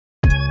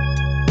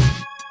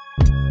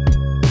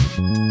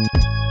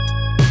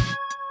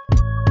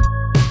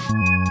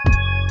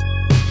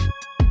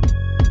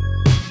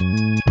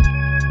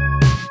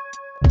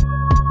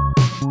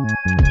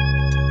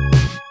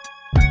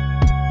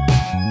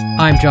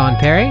I'm John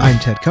Perry. I'm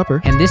Ted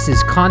Cupper. And this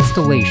is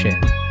Constellation,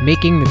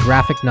 Making the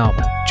Graphic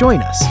Novel. Join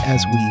us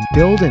as we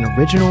build an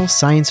original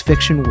science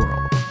fiction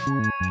world.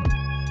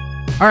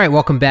 All right,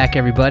 welcome back,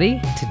 everybody.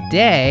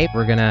 Today,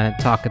 we're going to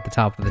talk at the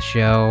top of the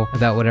show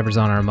about whatever's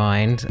on our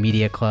mind,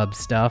 media club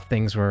stuff,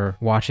 things we're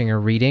watching or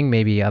reading,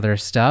 maybe other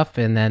stuff,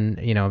 and then,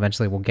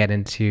 eventually we'll get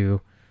into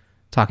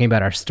talking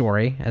about our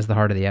story as the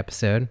heart of the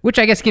episode, which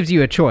I guess gives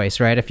you a choice,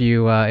 right? If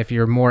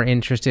you're more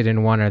interested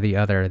in one or the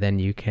other, then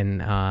you can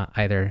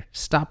either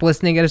stop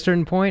listening at a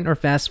certain point or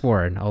fast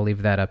forward. I'll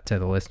leave that up to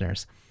the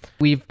listeners.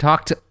 We've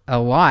talked a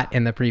lot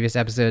in the previous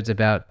episodes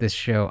about this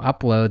show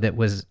Upload that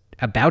was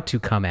about to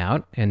come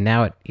out, and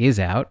now it is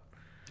out.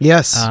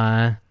 Yes.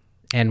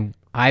 And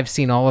I've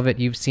seen all of it.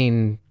 You've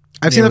seen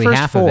I've seen the first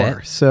half 4. of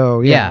it.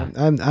 So yeah.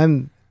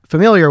 I'm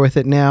familiar with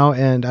it now,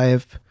 and I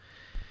have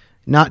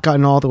not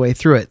gotten all the way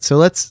through it. So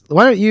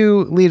why don't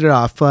you lead it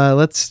off?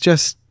 Let's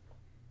just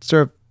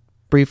sort of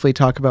briefly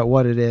talk about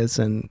what it is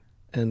and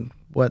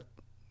what,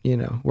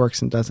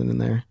 works and doesn't in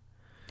there.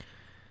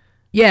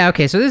 Yeah,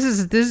 okay. So this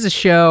is a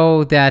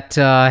show that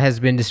has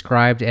been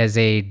described as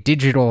a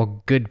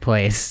digital good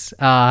place.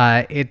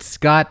 It's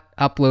got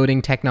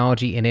uploading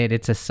technology in it.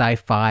 It's a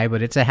sci-fi,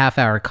 but it's a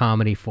half-hour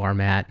comedy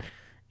format.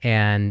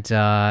 And,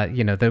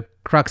 the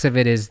crux of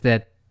it is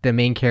that the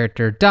main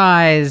character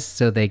dies,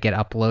 so they get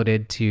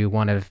uploaded to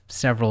one of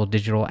several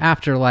digital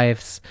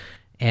afterlives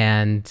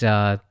and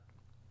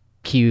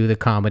cue the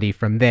comedy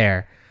from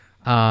there.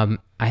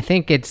 I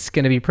think it's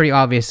going to be pretty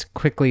obvious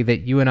quickly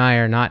that you and I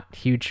are not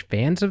huge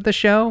fans of the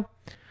show.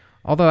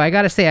 Although I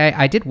got to say,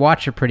 I did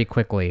watch it pretty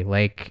quickly.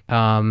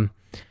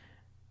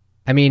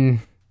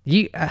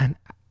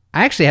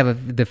 I actually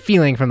have the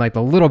feeling from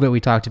the little bit we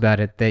talked about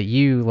it that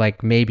you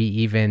maybe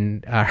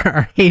even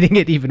are hating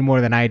it even more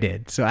than I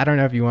did. So I don't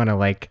know if you want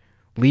to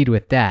lead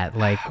with that.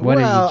 I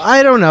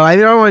don't know. I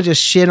don't want to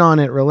just shit on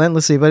it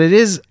relentlessly, but it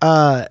is,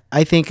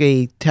 I think,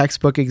 a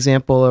textbook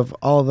example of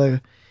all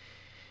the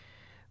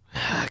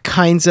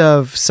kinds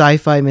of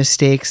sci-fi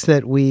mistakes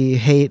that we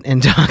hate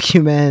and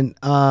document,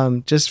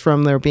 just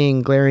from there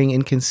being glaring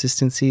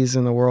inconsistencies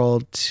in the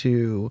world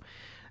to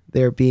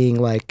there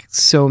being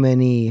so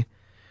many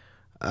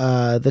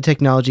the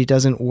technology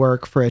doesn't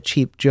work for a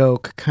cheap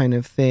joke kind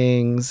of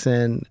things.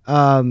 And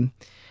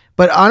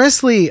but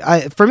honestly,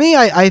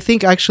 I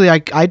think actually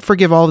I'd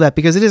forgive all of that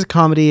because it is a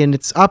comedy and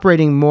it's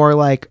operating more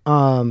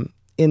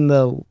in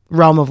the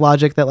realm of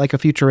logic that a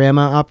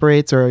Futurama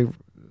operates or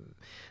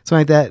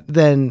something like that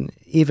than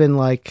even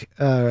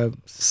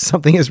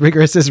something as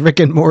rigorous as Rick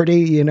and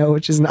Morty,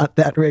 which is not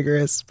that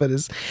rigorous, but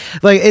is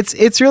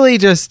it's really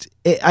just,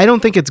 I don't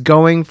think it's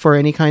going for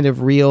any kind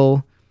of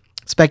real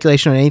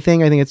speculation on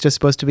anything. I think it's just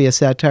supposed to be a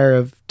satire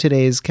of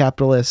today's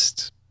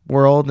capitalist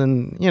world.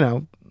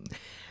 And,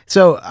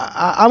 so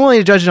I'm willing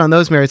to judge it on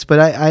those merits, but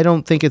I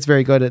don't think it's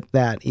very good at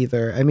that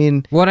either.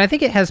 Well, and I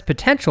think it has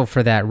potential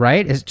for that,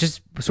 right? It's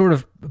just sort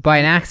of by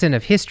an accident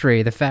of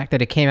history, the fact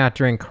that it came out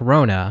during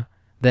Corona,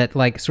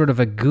 that sort of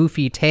a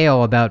goofy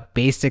tale about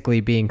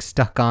basically being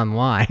stuck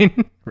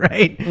online,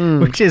 right?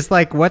 Which is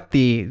what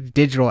the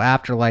digital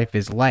afterlife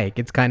is like.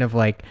 It's kind of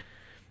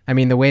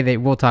the way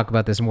we'll talk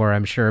about this more,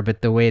 I'm sure,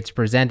 but the way it's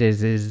presented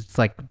is it's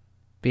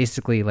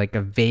basically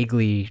a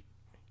vaguely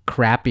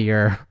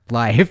crappier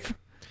life.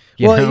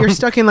 You're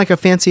stuck in a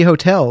fancy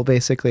hotel,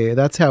 basically.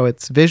 That's how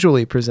it's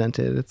visually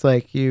presented. It's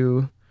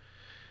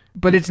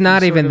but it's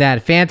not even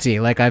that fancy.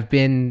 I've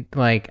been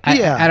I don't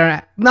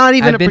know. Not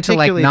even I've been to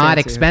particularly not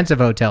fancy. expensive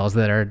hotels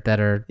that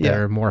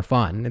are more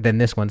fun than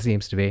this one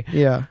seems to be.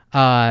 Yeah.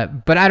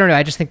 But I don't know.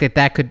 I just think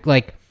that could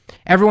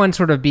everyone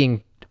sort of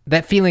being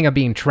that feeling of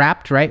being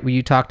trapped, right? Where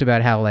you talked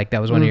about how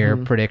that was one of your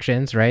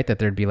predictions, right? That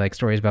there'd be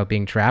stories about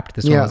being trapped.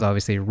 This one was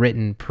obviously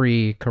written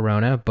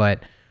pre-corona, but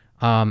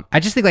I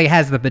just think it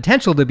has the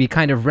potential to be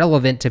kind of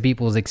relevant to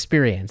people's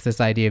experience,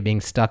 this idea of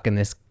being stuck in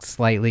this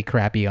slightly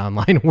crappy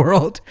online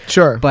world.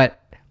 Sure.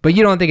 But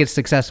you don't think it's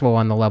successful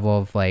on the level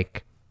of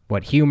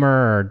what,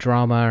 humor or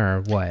drama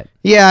or what?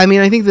 Yeah,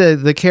 I think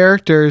the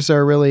characters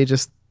are really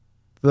just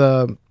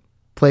the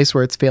place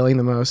where it's failing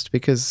the most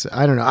because,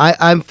 I don't know,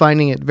 I'm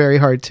finding it very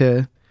hard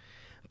to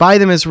buy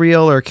them as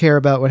real or care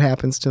about what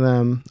happens to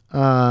them.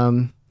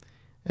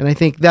 And I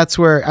think that's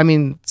where,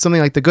 something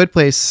like The Good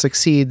Place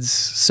succeeds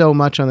so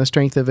much on the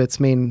strength of its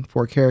main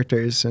 4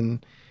 characters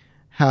and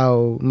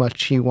how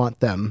much you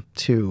want them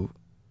to,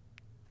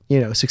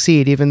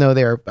 succeed, even though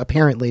they're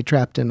apparently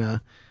trapped in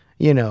a,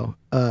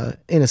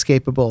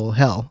 inescapable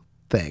hell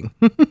thing.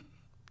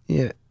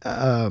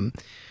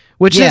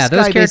 Which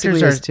those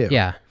characters are too.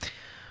 Yeah,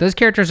 those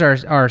characters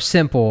are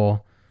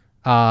simple.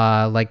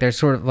 They're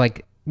sort of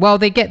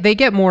they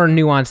get more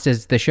nuanced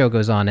as the show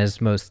goes on,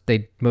 as most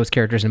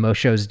characters in most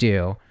shows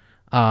do.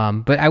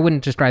 But I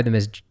wouldn't describe them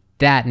as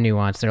that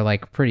nuanced. They're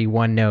pretty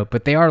one note,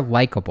 but they are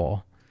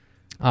likable,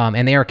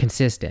 and they are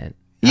consistent.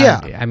 Yeah,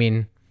 I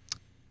don't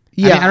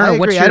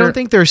know. I don't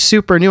think they're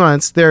super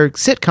nuanced. They're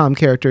sitcom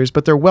characters,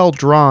 but they're well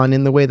drawn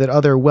in the way that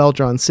other well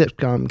drawn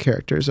sitcom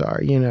characters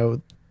are.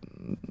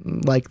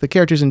 Like the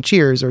characters in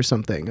Cheers or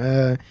something.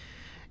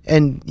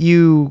 And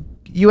you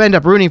you end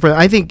up rooting for them.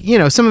 I think,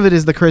 some of it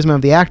is the charisma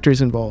of the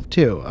actors involved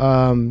too.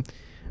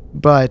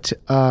 But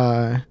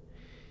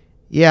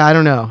yeah, I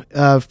don't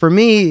know. For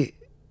me,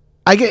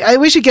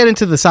 we should get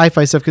into the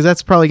sci-fi stuff because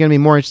that's probably going to be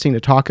more interesting to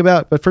talk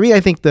about. But for me, I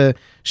think the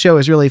show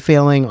is really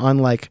failing on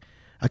like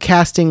a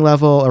casting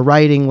level, a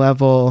writing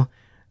level,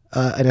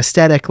 an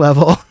aesthetic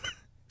level.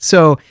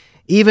 So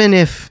even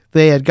if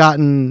they had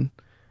gotten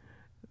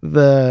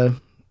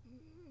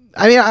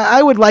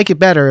I would like it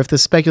better if the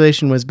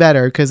speculation was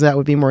better because that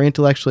would be more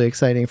intellectually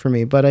exciting for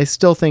me. But I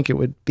still think it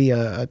would be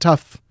a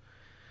tough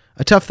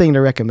thing to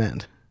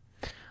recommend.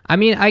 I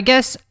mean, I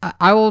guess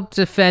I will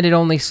defend it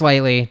only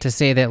slightly to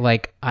say that,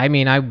 like, I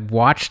mean, I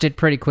watched it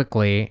pretty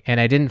quickly and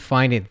I didn't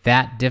find it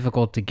that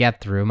difficult to get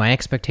through. My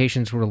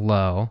expectations were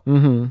low.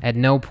 Mm-hmm. At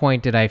no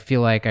point did I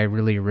feel like I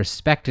really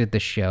respected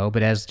the show,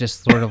 but as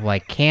just sort of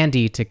like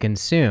candy to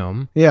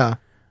consume. Yeah.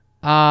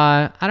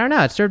 I don't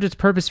know. It served its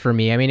purpose for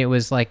me. I mean, it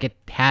was like it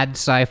had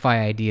sci-fi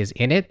ideas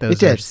in it.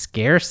 Those are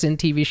scarce in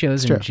TV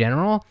shows in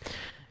general.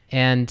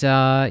 And,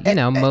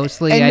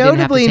 mostly and I didn't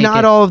have to take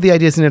not all of the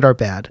ideas in it are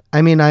bad.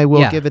 I mean, I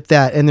will give it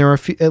that. And there are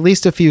at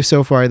least a few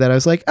so far that I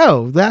was like,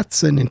 oh,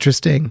 that's an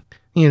interesting,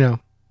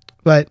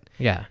 but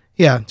yeah.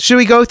 Should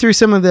we go through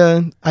some of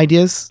the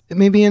ideas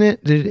maybe in it?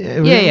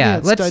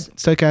 Let's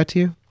stuck out to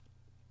you.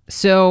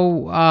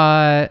 So,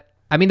 I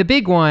mean, the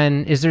big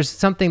one is there's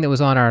something that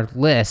was on our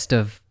list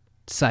of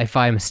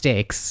sci-fi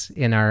mistakes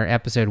in our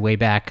episode way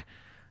back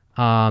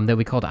that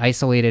we called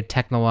isolated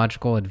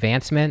technological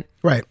advancement.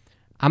 Right.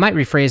 I might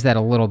rephrase that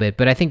a little bit,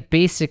 but I think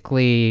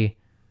basically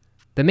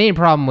the main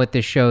problem with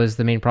this show is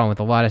the main problem with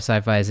a lot of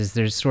sci-fis is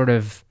there's sort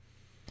of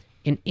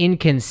an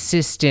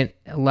inconsistent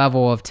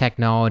level of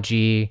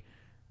technology.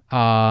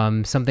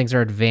 Some things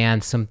are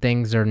advanced, some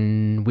things are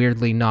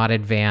weirdly not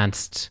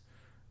advanced.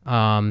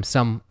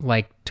 Some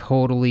like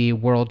totally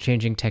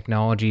world-changing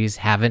technologies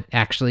haven't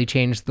actually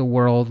changed the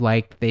world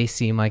like they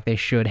seem like they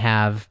should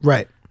have.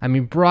 Right. I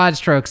mean, broad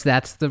strokes,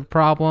 that's the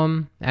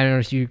problem. I don't know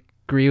if you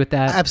agree with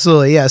that.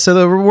 Absolutely, yeah. So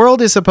the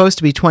world is supposed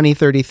to be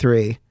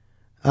 2033,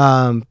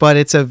 but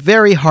it's a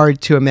very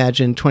hard to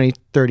imagine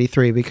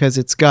 2033 because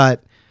it's got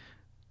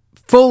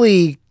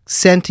fully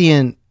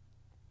sentient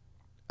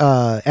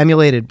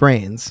emulated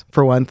brains,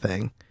 for one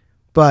thing,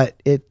 but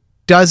it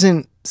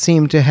doesn't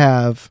seem to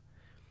have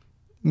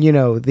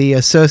the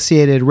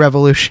associated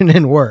revolution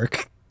in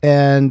work.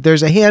 And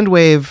there's a hand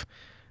wave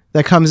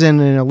that comes in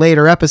a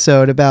later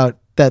episode about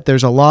that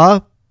there's a law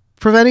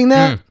preventing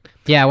that.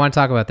 Yeah, I want to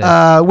talk about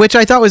this. Which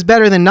I thought was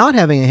better than not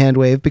having a hand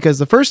wave because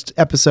the first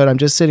episode I'm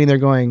just sitting there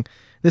going,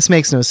 this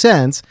makes no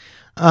sense.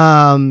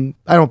 I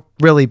don't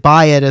really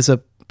buy it as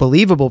a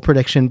believable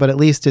prediction, but at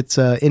least it's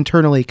an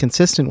internally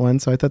consistent one.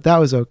 So I thought that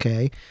was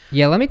okay.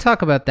 Yeah, let me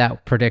talk about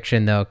that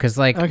prediction though, because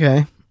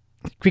okay.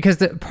 Because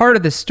the part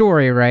of the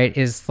story, right,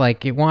 is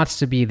like it wants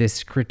to be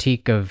this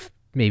critique of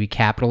maybe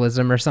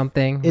capitalism or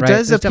something. It right?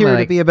 does There's appear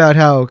to be about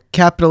how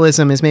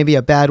capitalism is maybe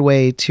a bad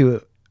way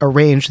to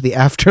arrange the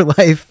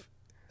afterlife.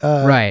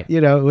 Right.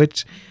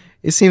 Which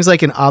it seems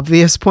like an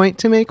obvious point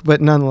to make, but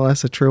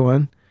nonetheless a true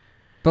one.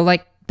 But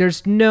like,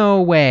 there's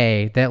no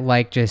way that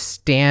like just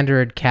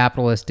standard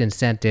capitalist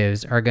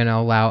incentives are going to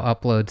allow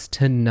uploads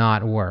to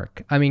not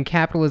work. I mean,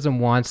 capitalism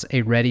wants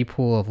a ready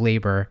pool of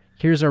labor.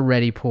 Here's a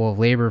ready pool of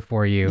labor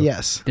for you.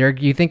 Yes.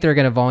 You think they're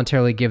going to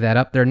voluntarily give that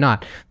up? They're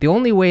not. The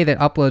only way that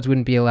uploads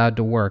wouldn't be allowed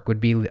to work would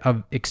be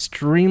an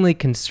extremely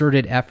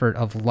concerted effort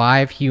of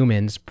live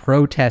humans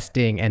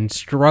protesting and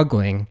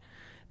struggling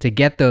to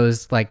get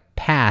those like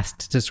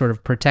passed to sort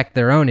of protect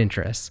their own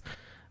interests.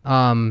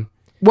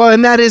 Well,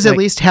 and that is at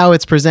least how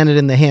it's presented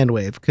in the hand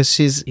wave because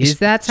she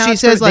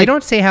says they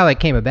don't say how it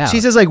came about. She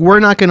says like we're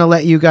not going to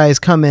let you guys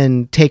come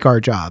and take our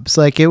jobs.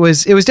 Like it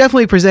was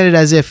definitely presented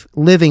as if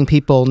living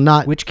people,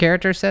 not. Which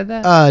character said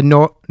that?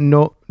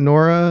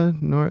 Nora,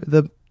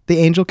 the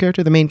angel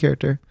character, the main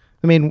character,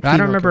 the main. I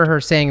don't remember her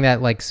saying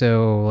that like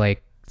so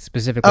like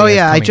specifically. Oh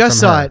yeah, I just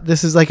saw it.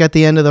 This is like at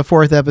the end of the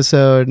 4th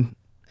episode,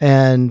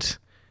 and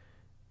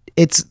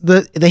it's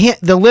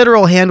the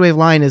literal handwave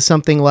line is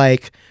something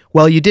like,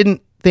 "Well, you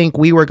didn't think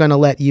we were going to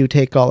let you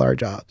take all our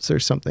jobs," or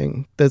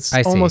something that's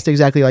almost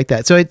exactly like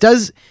that. So it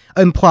does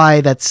imply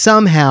that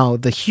somehow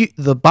the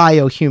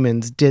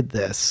biohumans did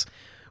this,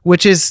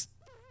 which is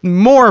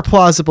more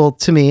plausible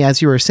to me,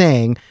 as you were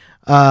saying,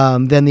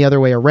 than the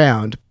other way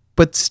around,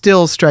 but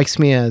still strikes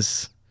me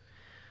as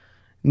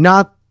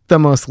not the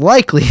most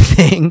likely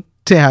thing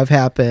to have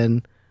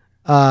happen.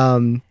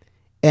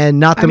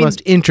 And not the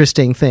most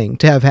interesting thing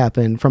to have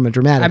happen from a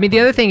dramatic. I mean, the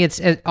other thing it's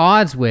at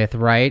odds with,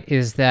 right,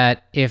 is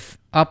that if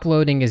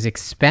uploading is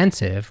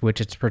expensive,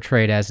 which it's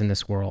portrayed as in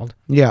this world,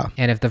 yeah,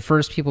 and if the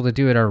first people to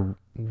do it are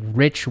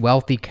rich,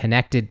 wealthy,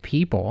 connected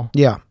people,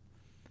 yeah,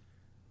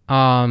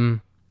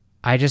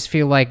 I just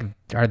feel like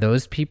are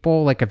those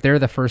people like if they're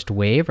the first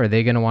wave, are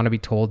they going to want to be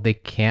told they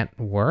can't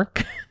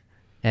work?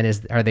 And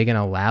are they going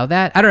to allow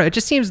that? I don't know. It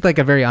just seems like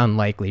a very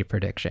unlikely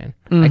prediction.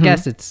 Mm-hmm.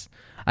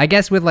 I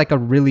guess with like a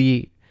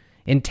really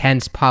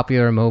intense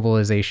popular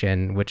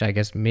mobilization, which I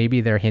guess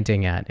maybe they're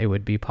hinting at, it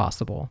would be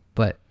possible,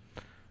 but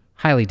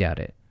highly doubt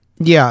it.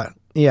 Yeah.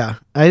 Yeah,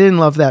 I didn't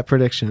love that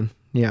prediction.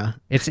 Yeah.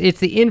 It's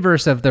the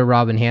inverse of the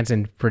Robin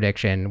Hanson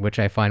prediction, which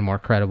I find more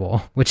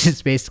credible, which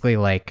is basically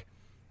like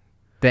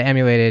the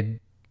emulated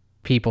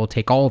people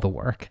take all the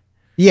work.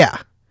 Yeah,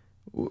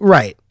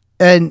 right.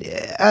 And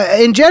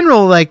in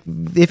general, like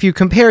if you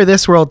compare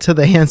this world to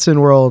the Hanson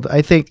world,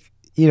 I think,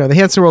 the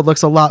Hanson world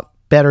looks a lot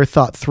better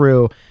thought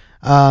through.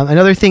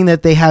 Another thing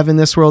that they have in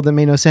this world that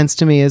made no sense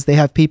to me is they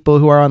have people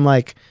who are on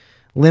like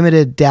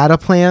limited data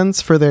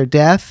plans for their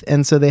death.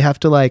 And so they have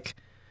to like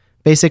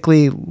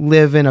basically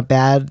live in a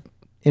bad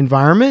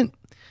environment.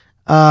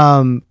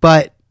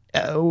 But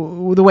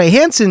the way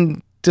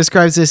Hanson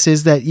describes this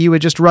is that you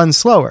would just run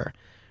slower,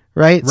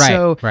 right?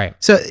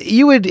 So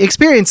you would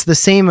experience the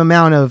same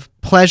amount of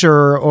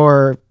pleasure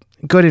or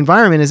good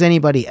environment as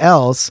anybody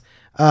else,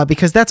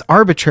 because that's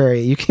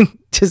arbitrary. You can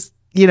just,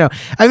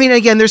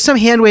 again, there's some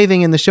hand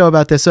waving in the show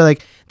about this. So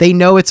like they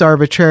know it's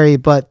arbitrary,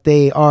 but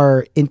they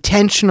are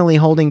intentionally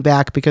holding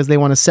back because they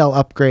want to sell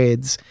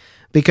upgrades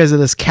because of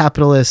this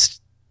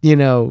capitalist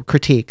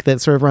critique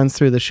that sort of runs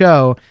through the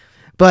show.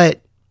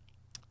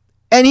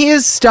 And he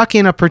is stuck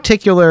in a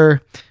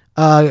particular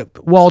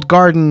walled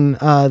garden,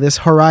 this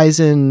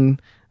Horizon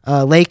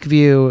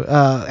Lakeview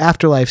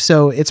afterlife.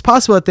 So it's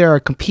possible that there are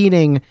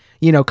competing,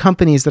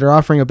 companies that are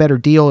offering a better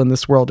deal in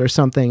this world or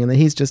something, and that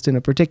he's just in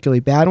a particularly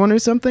bad one or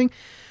something.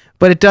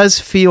 But it does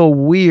feel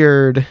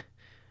weird.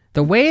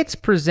 The way it's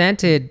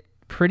presented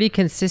pretty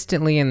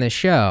consistently in the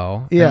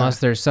show, unless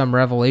there's some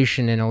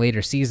revelation in a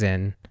later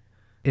season,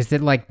 is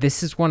that like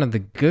this is one of the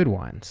good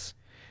ones.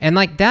 And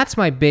like that's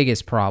my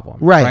biggest problem,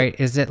 right?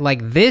 Is that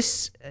like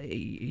this,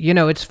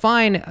 it's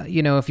fine,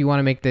 if you want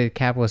to make the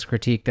capitalist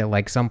critique that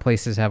like some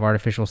places have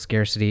artificial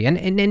scarcity, and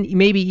then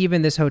maybe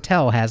even this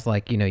hotel has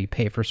like, you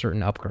pay for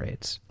certain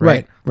upgrades,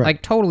 right?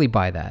 Like totally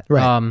buy that,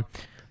 right?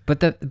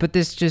 But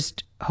this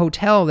just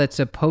hotel that's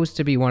supposed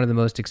to be one of the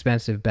most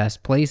expensive,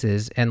 best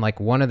places, and like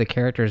one of the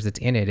characters that's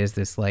in it is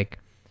this like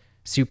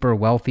super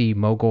wealthy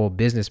mogul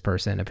business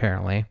person,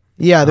 apparently.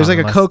 Yeah, there's like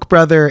a Koch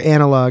brother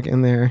analog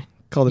in there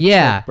called a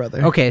Koch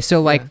brother. Okay,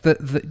 so like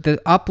the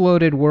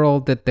uploaded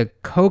world that the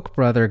Koch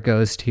brother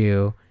goes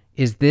to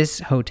is this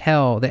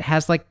hotel that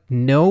has like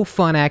no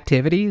fun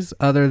activities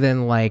other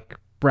than like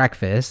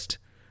breakfast.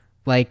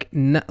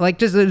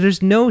 Just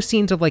there's no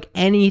scenes of like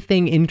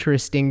anything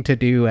interesting to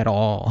do at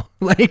all.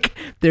 Like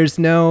there's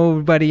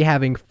nobody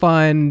having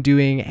fun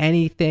doing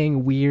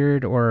anything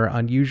weird or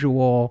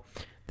unusual.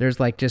 There's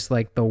like just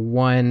like the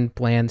one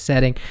bland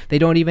setting. They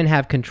don't even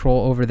have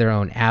control over their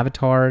own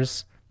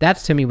avatars.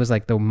 That's to me was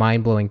like the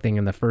mind-blowing thing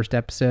in the first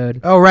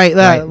episode. Oh, right.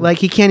 Like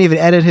he can't even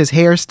edit his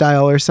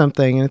hairstyle or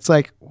something. And it's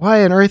like,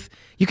 why on earth?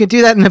 You can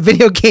do that in a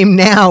video game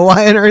now.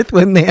 Why on earth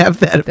wouldn't they have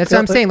that? That's what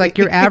I'm saying. Like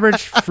your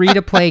average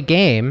free-to-play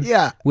game,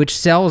 which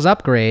sells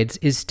upgrades,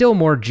 is still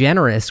more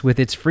generous with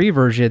its free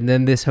version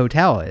than this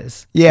hotel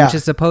is. Yeah. Which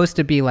is supposed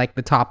to be like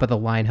the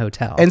top-of-the-line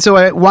hotel. And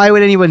so why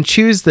would anyone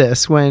choose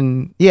this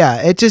when,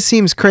 it just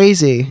seems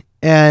crazy.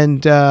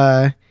 And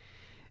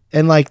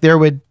like there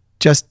would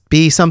just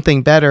be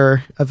something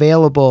better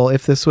available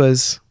if this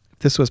was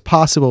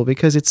possible,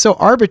 because it's so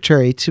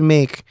arbitrary to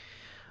make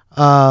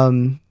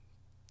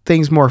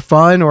things more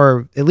fun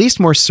or at least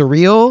more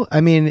surreal.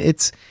 I mean,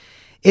 it's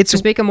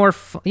just make it more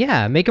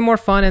make it more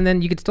fun, and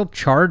then you could still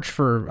charge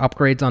for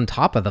upgrades on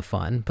top of the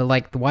fun. But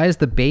like, why is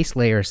the base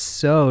layer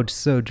so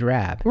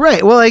drab?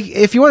 Right. Well, like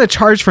if you want to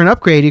charge for an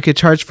upgrade, you could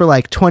charge for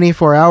like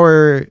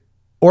 24-hour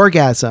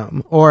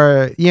orgasm,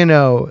 or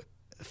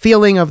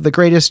feeling of the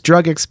greatest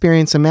drug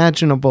experience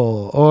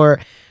imaginable, or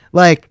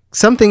like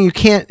something you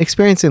can't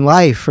experience in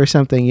life or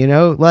something,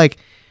 like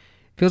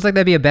feels like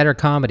that'd be a better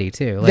comedy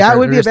too. Like, that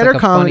would be a better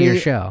like comedy.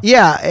 Funnier show.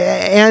 Yeah.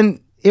 And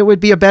it would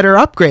be a better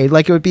upgrade.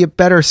 Like it would be a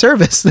better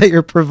service that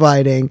you're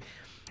providing.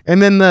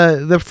 And then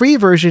the free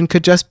version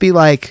could just be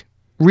like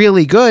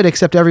really good,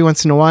 except every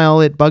once in a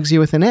while it bugs you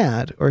with an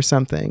ad or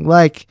something,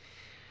 like,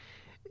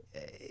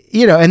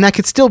 and that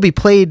could still be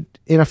played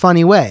in a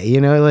funny way,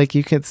 like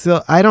you can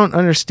still, I don't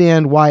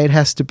understand why it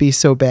has to be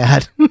so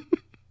bad.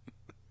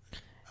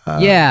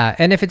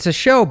 And if it's a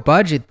show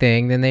budget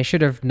thing, then they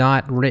should have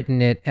not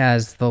written it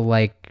as the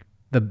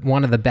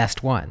one of the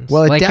best ones.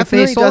 Well, it like,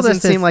 definitely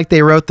doesn't seem like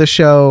they wrote the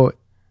show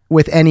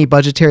with any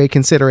budgetary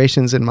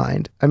considerations in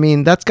mind. I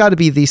mean, that's got to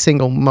be the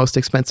single most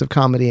expensive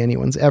comedy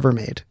anyone's ever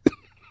made.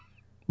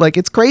 Like,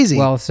 it's crazy.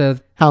 Well,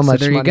 how much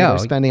there money they're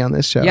spending on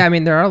this show. Yeah, I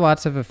mean, there are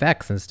lots of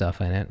effects and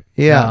stuff in it.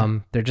 Yeah.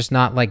 They're just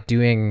not like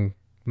doing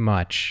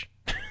much.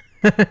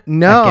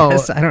 No.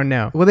 I don't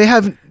know. Well,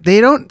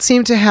 they don't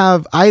seem to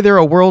have either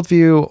a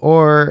worldview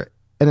or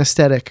an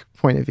aesthetic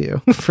point of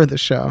view for the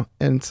show.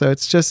 And so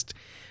it's just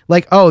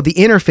like, the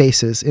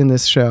interfaces in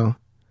this show.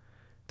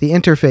 The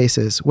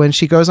interfaces. When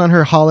she goes on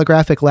her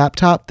holographic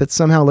laptop that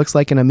somehow looks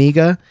like an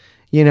Amiga,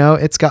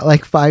 it's got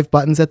like 5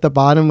 buttons at the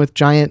bottom with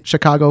giant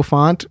Chicago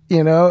font,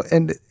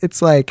 and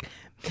it's like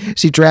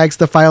she drags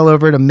the file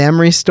over to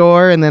memory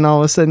store, and then all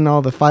of a sudden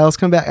all the files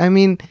come back. I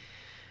mean,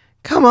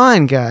 come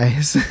on,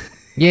 guys.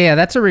 Yeah,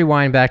 that's a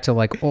rewind back to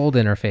like old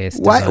interface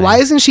design. Why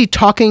isn't she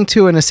talking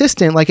to an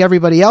assistant like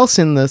everybody else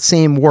in the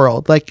same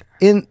world? Like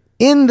in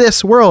in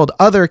this world,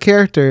 other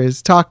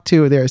characters talk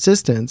to their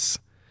assistants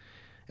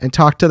and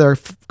talk to their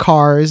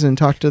cars and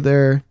talk to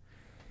their,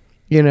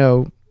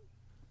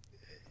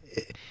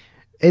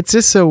 it's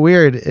just so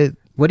weird.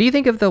 What do you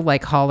think of the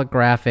like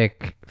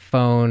holographic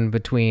phone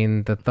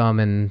between the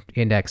thumb and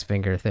index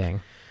finger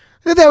thing?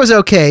 That was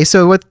okay.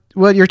 So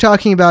what you're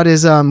talking about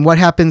is what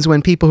happens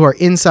when people who are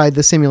inside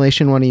the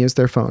simulation want to use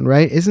their phone,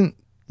 right?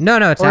 No,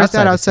 it's or outside. Is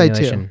that outside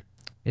too?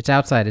 It's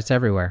outside. It's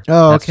everywhere.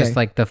 Oh, that's okay. just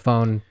like the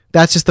phone.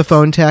 That's just the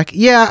phone tech.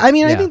 Yeah, I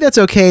mean, I think that's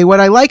okay. What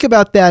I like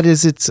about that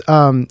is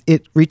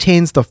it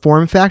retains the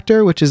form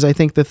factor, which is I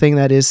think the thing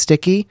that is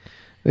sticky,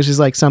 which is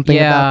like something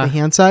about the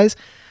hand size.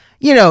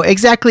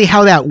 Exactly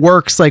how that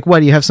works. Like,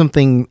 what, do you have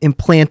something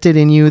implanted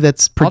in you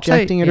that's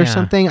projecting it or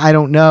something? I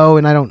don't know,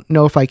 and I don't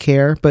know if I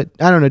care. But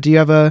I don't know. Do you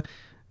have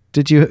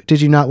did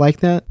you not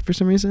like that for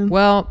some reason?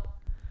 Well,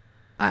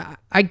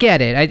 I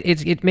get it.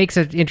 It makes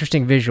an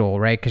interesting visual,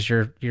 right? Because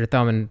your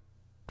thumb and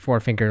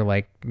forefinger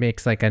like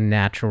makes like a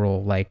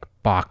natural like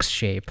box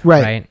shape,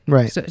 right?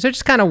 So it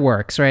just kind of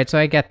works, right? So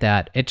I get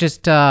that.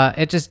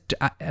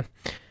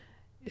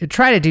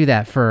 Try to do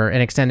that for an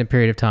extended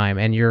period of time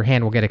and your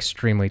hand will get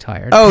extremely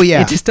tired. Oh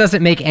yeah. It just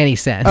doesn't make any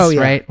sense,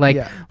 right?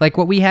 Like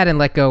what we had in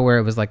Let Go where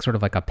it was like sort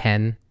of like a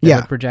pen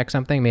that would project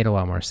something made a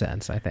lot more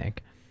sense, I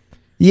think.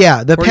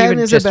 Yeah, the pen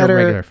is a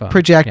better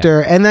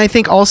projector. Yeah. And I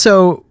think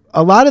also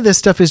a lot of this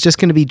stuff is just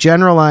going to be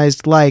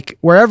generalized like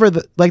wherever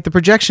the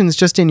projection is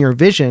just in your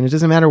vision. It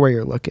doesn't matter where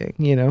you're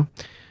looking,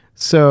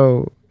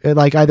 So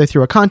like either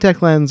through a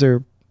contact lens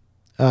or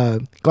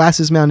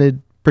glasses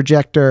mounted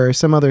projector or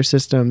some other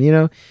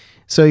system,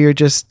 So you're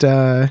just,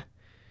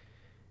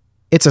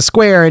 it's a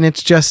square and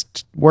it's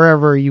just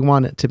wherever you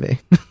want it to be.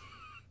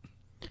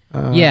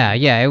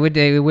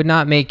 It would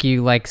not make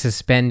you like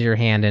suspend your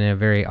hand in a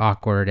very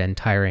awkward and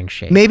tiring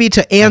shape. Maybe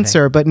to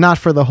answer, but not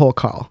for the whole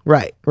call.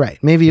 Right.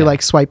 Maybe you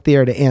like swipe the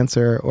air to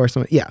answer or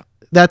something. Yeah,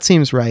 that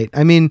seems right.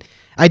 I mean,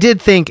 I did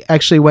think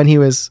actually when he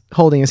was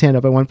holding his hand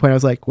up at one point, I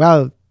was like,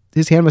 wow,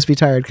 his hand must be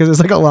tired because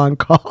it's like a long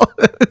call.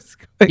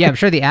 Yeah, I'm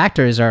sure the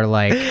actors are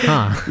like,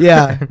 huh.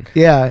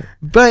 Yeah.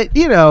 But,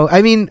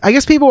 I mean, I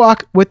guess people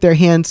walk with their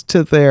hands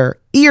to their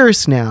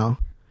ears now.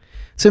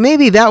 So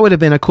maybe that would have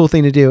been a cool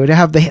thing to do, to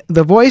have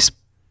the voice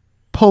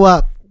pull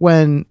up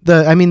when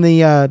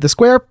the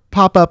square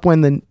pop up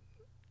when the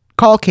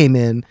call came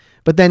in.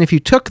 But then if you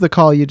took the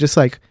call, you just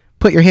like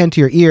put your hand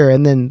to your ear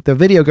and then the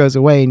video goes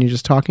away and you're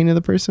just talking to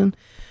the person.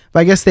 But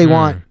I guess they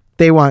want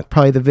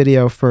probably the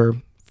video for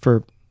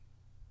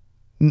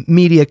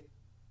media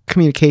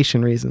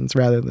communication reasons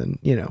rather than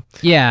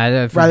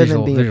rather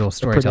than being visual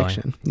storytelling.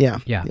 Prediction. Yeah.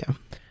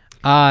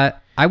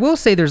 I will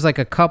say there's like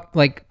a couple,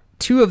 like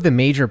two of the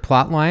major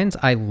plot lines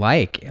I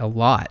like a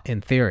lot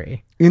in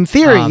theory.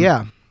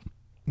 Yeah.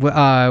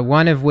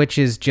 One of which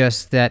is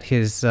just that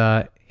his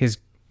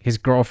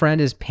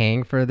girlfriend is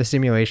paying for the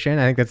simulation.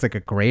 I think that's like a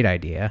great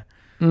idea.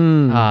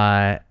 And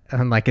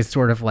like it's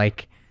sort of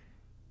like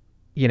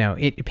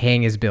it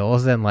paying his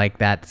bills and like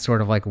that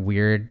sort of like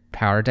weird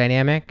power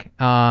dynamic,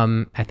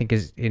 I think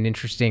is an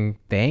interesting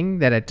thing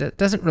that it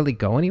doesn't really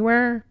go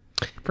anywhere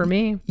for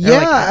me.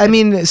 Yeah. I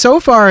mean, so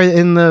far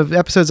in the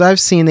episodes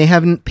I've seen, they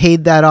haven't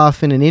paid that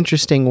off in an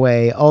interesting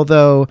way.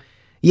 Although,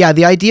 yeah,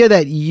 the idea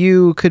that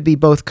you could be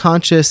both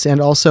conscious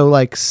and also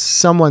like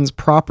someone's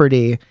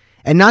property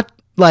and not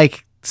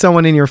like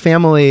someone in your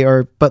family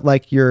but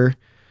like your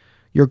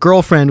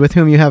girlfriend with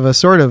whom you have a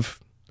sort of,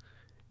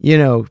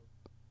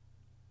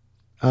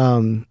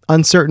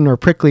 uncertain or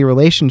prickly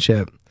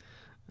relationship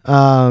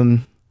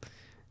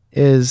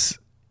is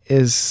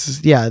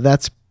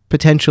that's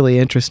potentially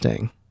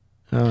interesting.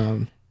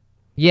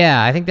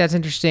 I think that's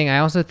interesting. I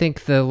also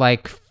think the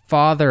like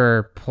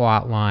father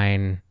plot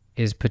line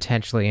is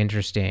potentially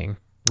interesting,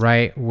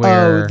 right?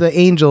 Where the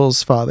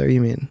angel's father,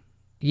 you mean?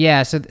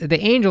 Yeah, so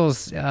the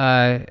angels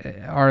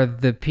are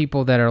the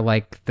people that are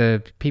like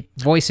the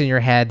voice in your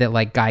head that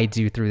like guides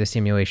you through the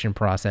simulation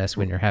process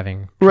when you're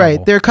having trouble.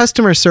 Right, they're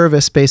customer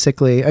service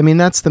basically. I mean,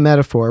 that's the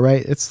metaphor,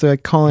 right? It's the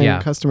calling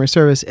customer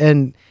service.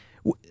 And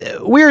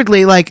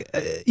weirdly, like,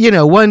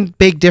 one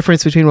big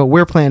difference between what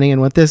we're planning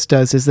and what this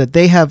does is that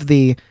they have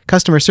the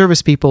customer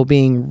service people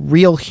being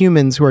real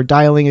humans who are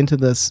dialing into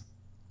this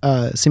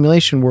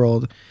simulation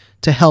world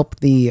to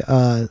help the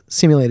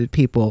simulated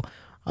people.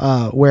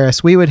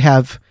 Whereas we would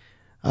have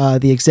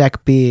the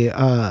exec be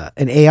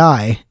an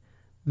AI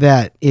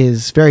that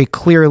is very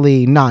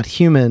clearly not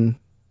human.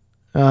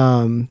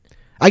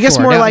 I guess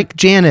more like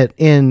Janet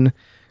in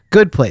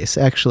Good Place,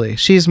 actually.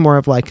 She's more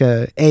of like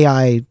a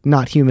AI,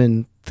 not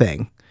human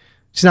thing.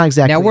 She's not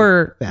exactly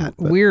we're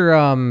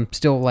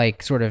still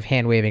like sort of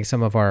hand waving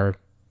some of our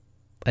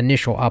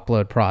initial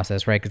upload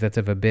process, right? Because that's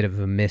a bit of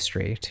a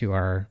mystery to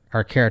our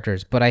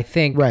characters. But I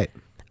think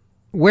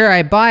where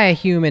I buy a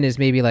human is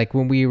maybe like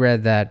when we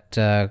read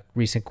that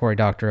recent Cory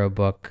Doctorow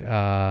book.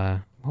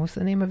 What was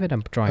the name of it?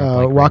 I'm drawing a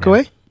blank Walk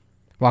Away?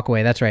 Walk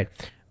Away, that's right.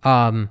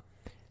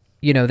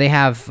 they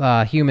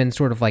have humans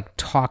sort of like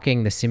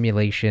talking the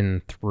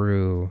simulation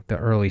through the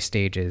early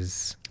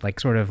stages, like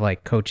sort of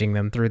like coaching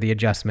them through the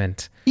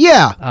adjustment.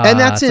 Yeah, and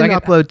that's so in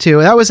Upload too.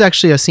 That was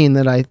actually a scene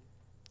that I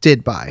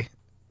did buy.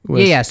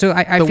 Yeah. So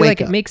I feel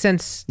like it makes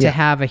sense to Yeah.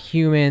 have a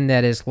human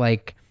that is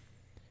like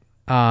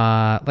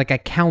a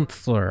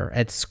counselor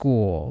at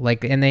school,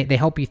 like, and they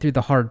help you through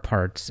the hard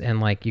parts, and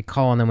like you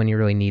call on them when you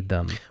really need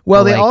them.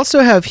 Well, But, they like,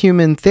 also have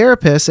human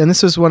therapists, and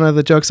this was one of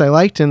the jokes I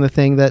liked in the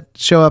thing, that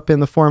show up in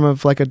the form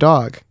of like a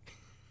dog.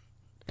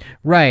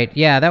 right.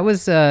 Yeah, that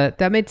was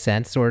that made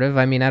sense, sort of.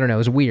 I mean, I don't know, it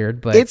was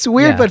weird, but It's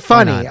weird yeah, but why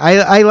funny. not?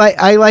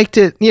 I liked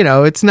it.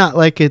 It's not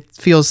like it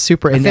feels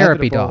super A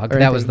therapy inevitable dog. or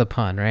That was anything. the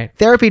pun, right?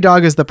 Therapy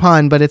dog is the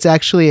pun, but it's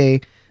actually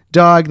a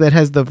dog that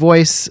has the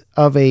voice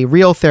of a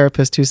real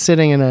therapist who's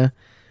sitting in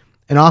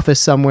an office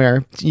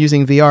somewhere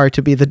using VR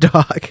to be the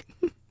dog.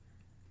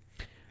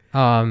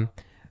 But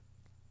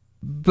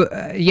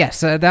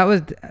yes, that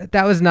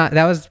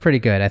was pretty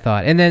good, I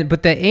thought. And then,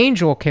 but the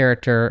angel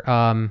character,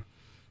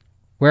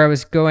 where I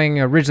was going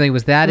originally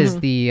was that is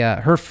the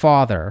her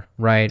father,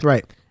 right?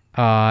 Right.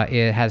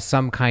 It has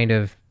some kind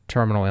of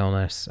terminal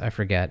illness, I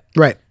forget.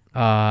 Right.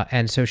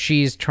 And so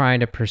she's trying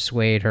to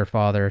persuade her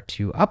father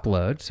to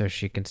upload so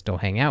she can still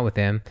hang out with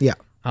him. Yeah.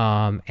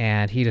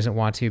 And he doesn't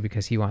want to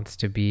because he wants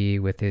to be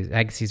with his,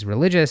 I guess he's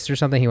religious or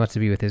something. He wants to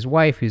be with his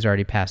wife who's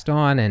already passed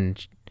on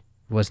and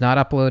was not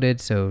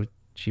uploaded, so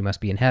she must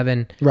be in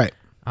heaven. Right.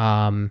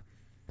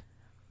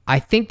 I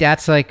think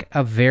that's like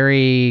a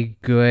very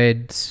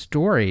good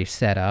story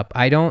setup.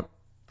 I don't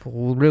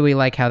really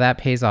like how that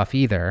pays off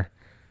either.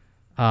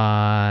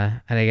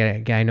 And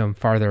I know I'm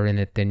farther in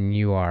it than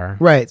you are.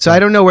 Right. So I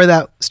don't know where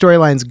that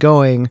storyline's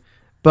going,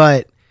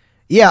 but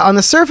yeah, on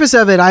the surface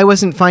of it, I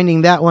wasn't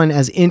finding that one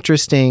as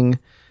interesting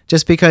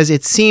just because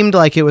it seemed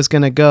like it was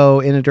going to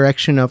go in a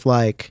direction of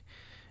like,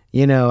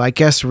 I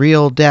guess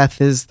real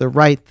death is the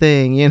right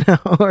thing,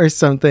 or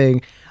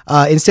something,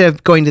 instead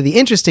of going to the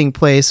interesting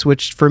place,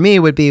 which for me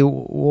would be,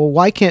 well,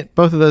 why can't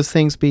both of those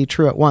things be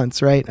true at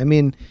once, right? I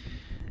mean,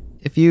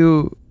 if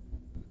you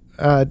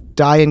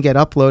die and get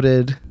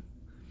uploaded,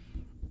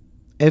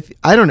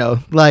 I don't know,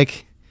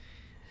 like...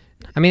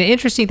 I mean, the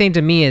interesting thing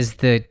to me is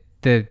the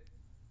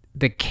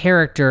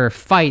character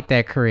fight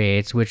that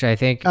creates, which I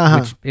think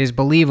which is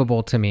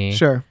believable to me.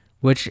 Sure.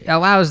 Which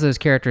allows those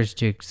characters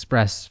to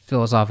express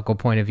philosophical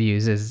points of view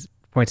as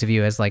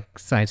like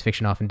science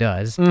fiction often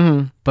does,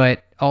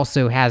 but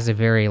also has a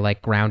very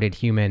like grounded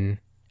human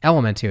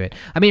element to it.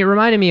 I mean, it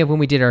reminded me of when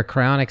we did our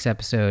cryonics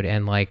episode,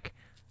 and like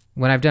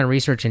when I've done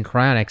research in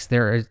cryonics,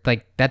 there is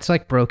like that's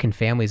like broken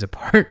families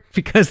apart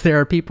because there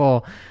are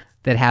people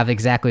that have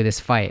exactly this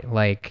fight,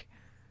 like,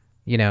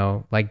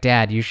 like,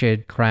 Dad, you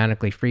should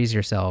cryonically freeze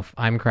yourself.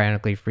 I'm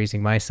cryonically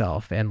freezing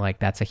myself, and like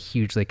that's a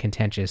hugely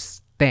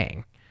contentious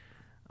thing.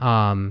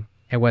 And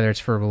whether it's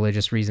for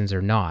religious reasons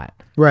or not,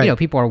 Right.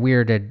 People are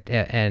weird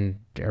and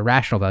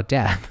irrational about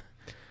death.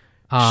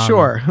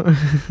 Sure.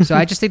 So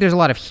I just think there's a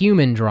lot of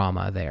human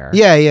drama there.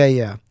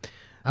 Yeah.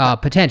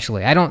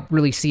 Potentially. I don't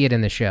really see it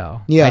in the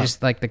show. Yeah. I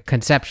just like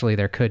conceptually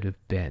there could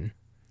have been.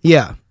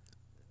 Yeah,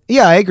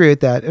 I agree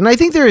with that. And I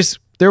think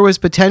there was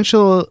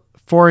potential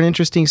for an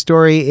interesting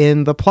story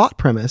in the plot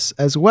premise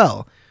as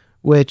well,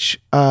 which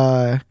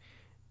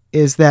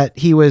is that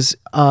he was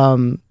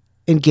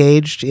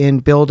engaged in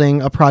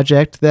building a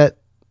project that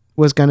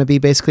was going to be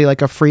basically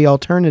like a free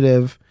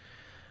alternative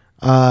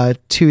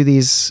to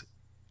these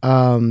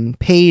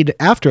paid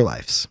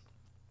afterlives,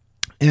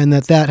 and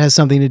that has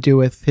something to do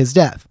with his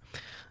death.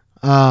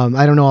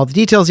 I don't know all the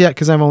details yet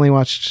because I've only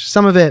watched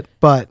some of it,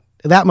 but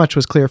that much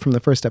was clear from the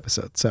first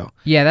episode. So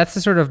Yeah, that's the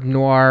sort of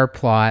noir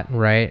plot,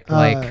 right?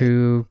 Like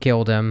who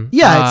killed him.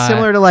 yeah, it's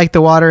similar to like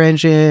The Water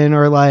Engine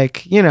or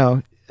like,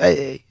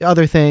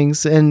 other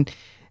things. And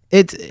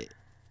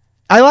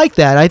I like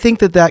that. I think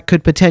that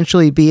could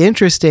potentially be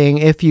interesting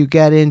if you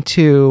get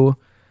into,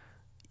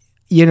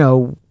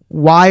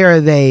 why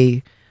are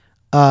they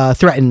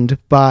threatened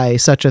by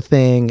such a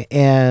thing,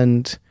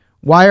 and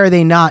why are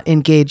they not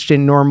engaged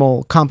in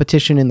normal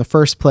competition in the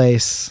first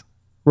place,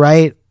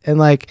 right? And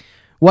like,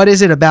 what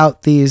is it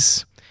about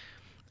these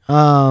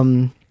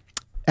afterlife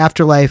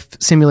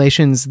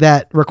simulations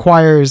that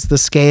requires the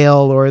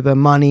scale or the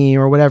money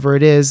or whatever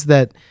it is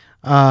that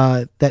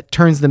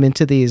turns them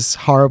into these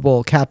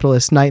horrible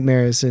capitalist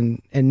nightmares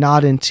and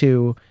not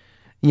into,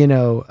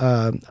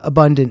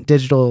 abundant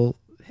digital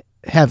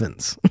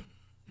heavens?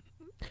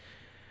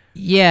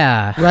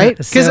 Yeah. Right?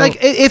 Because like,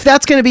 if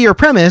that's going to be your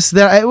premise,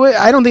 that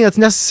I don't think that's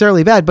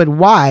necessarily bad. But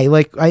why?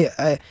 Like,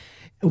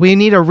 we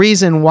need a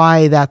reason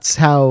why that's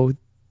how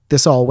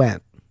this all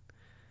went.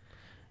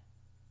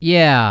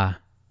 Yeah.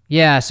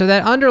 So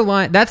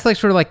that's like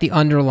sort of like the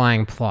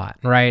underlying plot,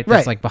 right?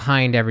 That's Right. like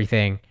behind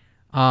everything.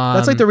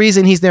 That's like the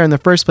reason he's there in the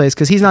first place,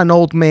 because he's not an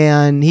old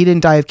man. He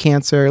didn't die of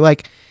cancer.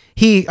 Like,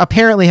 he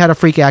apparently had a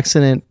freak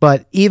accident,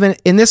 but even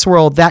in this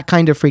world, that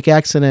kind of freak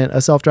accident,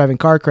 a self-driving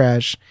car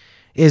crash,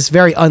 is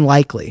very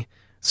unlikely.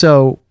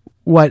 So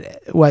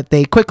what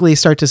they quickly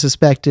start to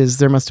suspect is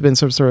there must have been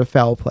some sort of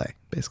foul play,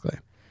 basically.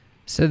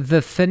 So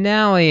the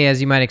finale, as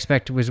you might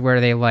expect, was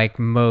where they like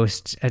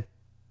most,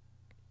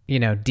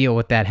 deal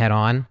with that head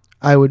on.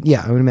 I would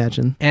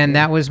imagine. And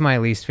that was my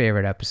least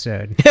favorite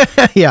episode.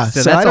 Yeah.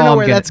 So, So that's I don't all know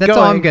where that's all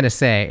I'm going. gonna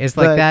say. Is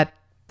but- like that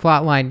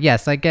plot line.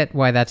 Yes, I get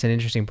why that's an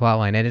interesting plot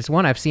line, and it's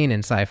one I've seen in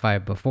sci-fi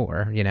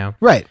before.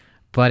 Right.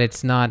 But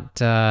it's not.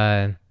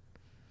 It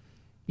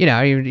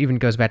even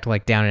goes back to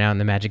like Down and Out in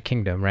the Magic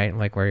Kingdom, right?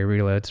 Like where he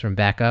reloads from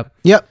backup.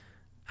 Yep.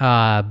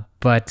 Yeah,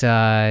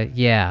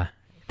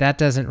 that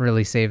doesn't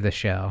really save the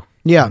show.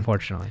 Yeah.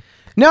 Unfortunately.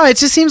 No, it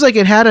just seems like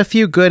it had a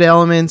few good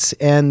elements,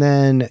 and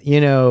then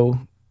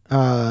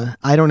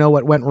I don't know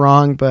what went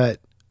wrong, but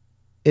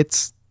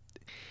it's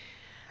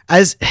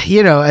as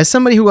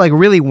somebody who like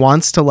really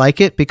wants to like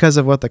it because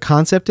of what the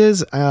concept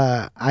is.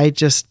 I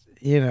just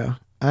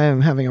I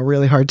am having a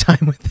really hard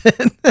time with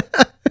it.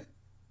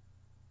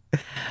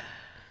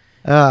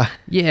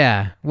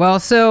 Yeah. Well,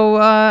 so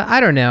I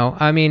don't know.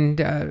 I mean,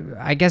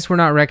 I guess we're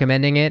not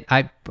recommending it.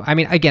 I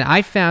mean, again,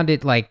 I found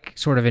it like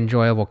sort of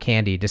enjoyable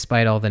candy,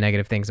 despite all the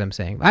negative things I'm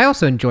saying. I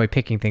also enjoy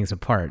picking things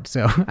apart.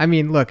 So, I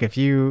mean, look, if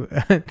you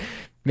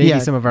maybe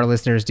some of our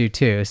listeners do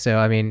too. So,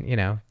 I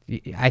mean,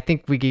 I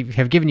think we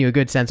have given you a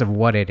good sense of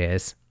what it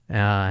is,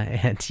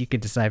 and you can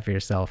decide for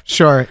yourself.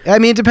 Sure. I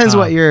mean, it depends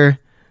what your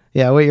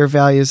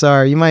values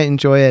are. You might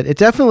enjoy it. It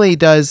definitely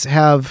does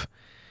have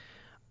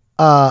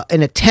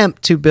an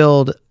attempt to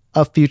build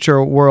a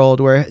future world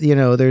where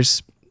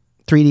there's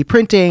 3D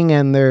printing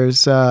and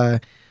there's oh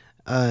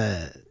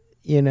yeah,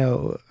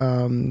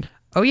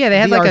 they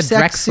had like a VR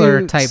sex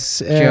Drexler type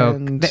suits joke.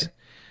 and-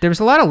 There was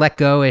a lot of Let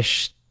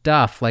Go-ish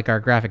stuff, like our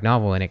graphic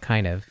novel in it,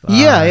 kind of.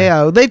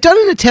 Yeah. They've done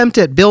an attempt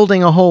at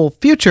building a whole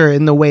future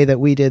in the way that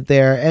we did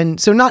there, and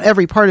so not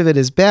every part of it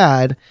is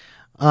bad.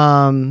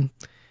 But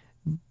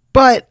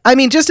I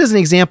mean, just as an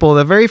example,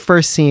 the very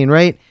first scene,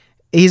 right?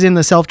 He's in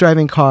the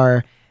self-driving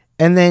car,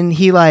 and then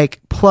he like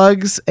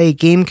plugs a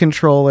game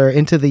controller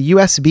into the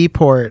USB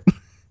port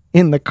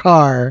in the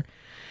car,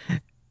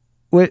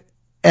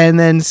 and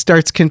then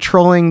starts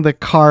controlling the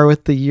car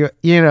with the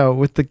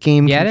with the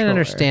game. Yeah, I controller. didn't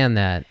understand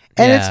that.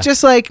 And Yeah. it's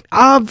just like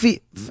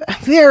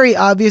very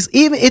obvious.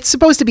 Even it's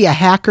supposed to be a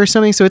hack or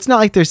something, so it's not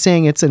like they're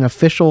saying it's an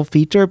official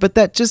feature, but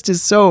that just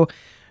is so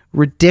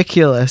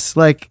ridiculous.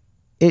 Like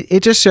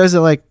it just shows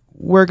that like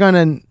we've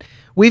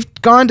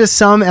gone to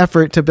some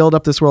effort to build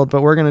up this world,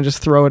 but we're gonna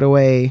just throw it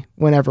away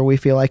whenever we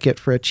feel like it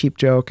for a cheap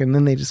joke, and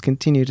then they just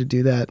continue to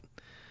do that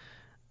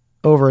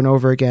over and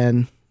over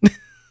again.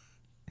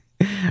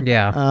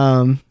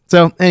 Yeah.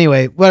 So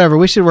anyway, whatever.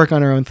 We should work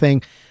on our own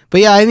thing.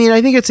 But yeah, I mean,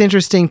 I think it's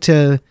interesting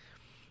to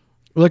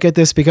look at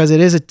this because it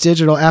is a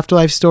digital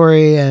afterlife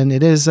story and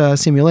it is a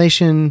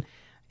simulation,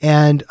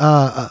 and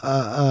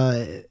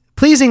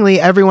pleasingly,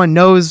 everyone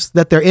knows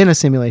that they're in a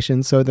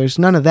simulation, so there's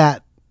none of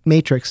that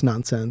Matrix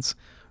nonsense,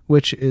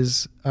 which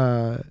is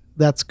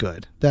that's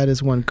good. That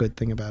is one good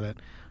thing about it.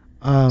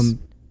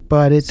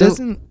 But it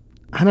doesn't.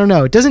 I don't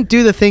know. It doesn't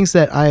do the things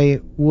that I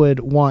would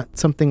want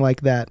something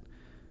like that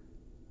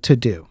to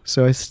do.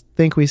 So I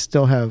think we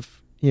still have,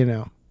 we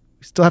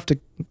still have to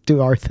do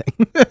our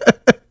thing.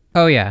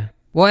 Oh yeah.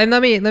 Well, and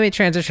let me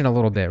transition a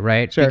little bit,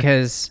 right? Sure.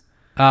 Because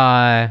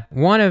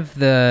one of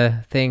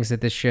the things that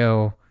this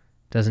show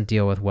doesn't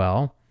deal with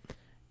well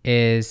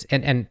is,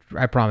 and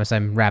I promise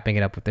I'm wrapping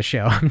it up with the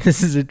show.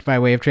 This is by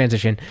way of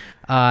transition.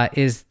 Is how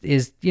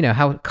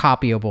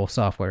copyable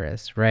software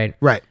is, right?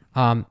 Right.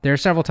 There are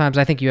several times,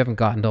 I think you haven't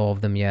gotten to all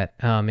of them yet,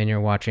 in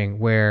your watching,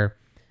 where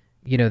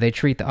they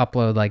treat the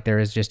upload like there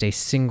is just a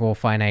single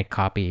finite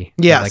copy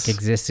Yes. that like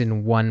exists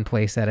in one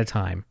place at a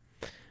time.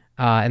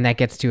 And that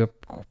gets to a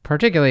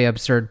particularly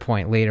absurd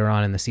point later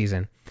on in the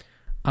season.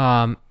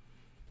 So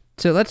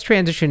let's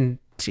transition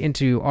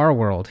into our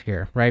world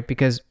here, right?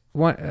 Because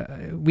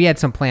we had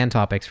some planned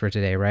topics for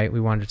today, right? We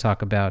wanted to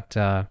talk about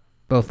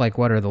both like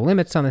what are the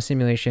limits on the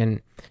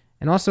simulation,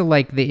 and also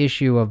like the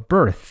issue of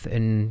birth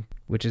and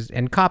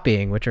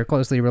copying, which are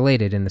closely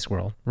related in this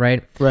world,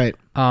 right? Right.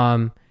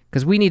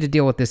 Because we need to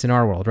deal with this in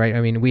our world, right?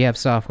 I mean, we have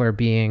software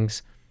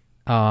beings.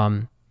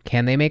 Can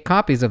they make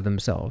copies of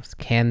themselves?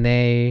 Can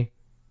they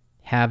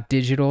have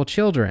digital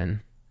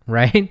children,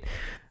 right?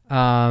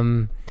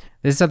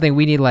 This is something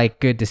we need like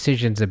good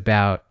decisions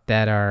about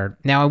that are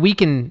now we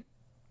can,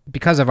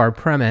 because of our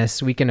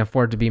premise, we can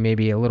afford to be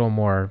maybe a little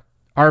more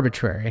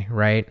arbitrary,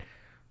 right?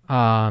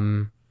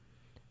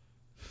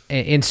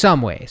 In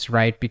some ways,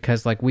 right?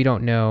 Because like we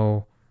don't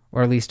know,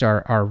 or at least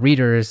our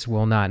readers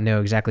will not know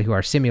exactly who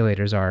our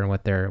simulators are and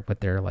what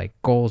their like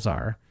goals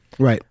are.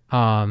 Right.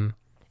 And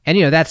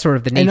that's sort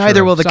of the nature And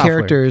neither of will the software.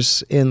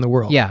 characters in the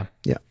world. Yeah.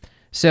 Yeah.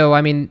 So,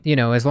 I mean,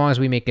 as long as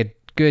we make a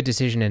good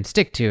decision and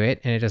stick to it,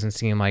 and it doesn't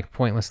seem like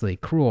pointlessly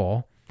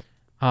cruel.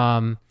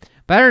 But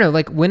I don't know,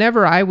 like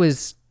whenever I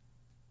was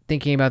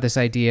thinking about this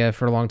idea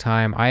for a long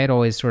time, I had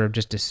always sort of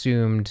just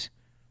assumed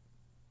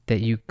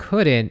that you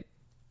couldn't,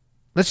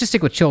 let's just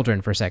stick with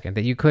children for a second,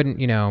 that you couldn't,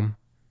 have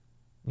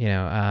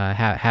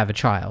a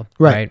child.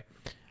 Right.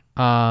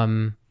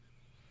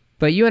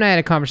 But you and I had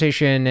a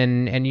conversation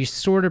and you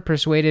sort of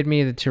persuaded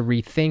me to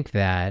rethink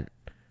that.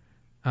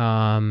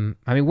 I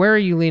mean, where are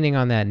you leaning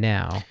on that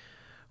now?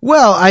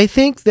 Well, I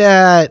think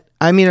that,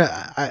 I mean,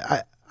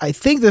 I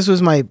think this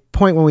was my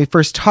point when we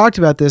first talked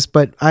about this,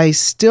 but I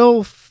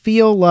still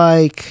feel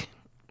like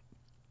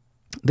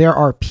there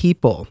are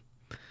people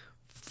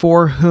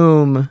for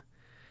whom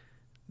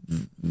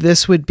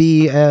this would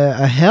be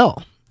a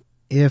hell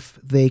if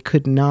they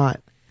could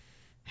not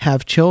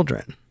have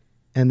children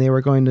and they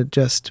were going to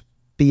just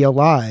be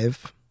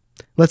alive.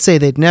 Let's say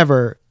they'd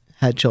never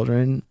had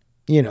children.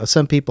 You know,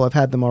 some people have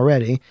had them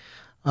already,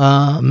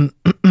 and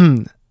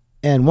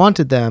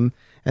wanted them,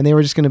 and they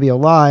were just going to be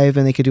alive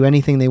and they could do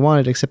anything they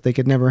wanted except they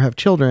could never have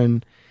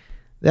children.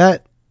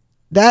 That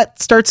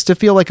starts to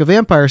feel like a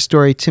vampire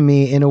story to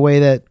me in a way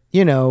that,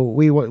 you know,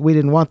 we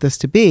didn't want this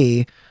to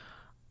be.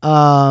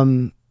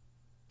 I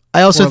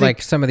also think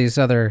like some of these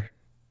other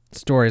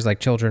stories like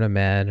Children of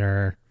Men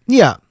or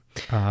yeah,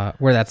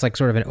 where that's like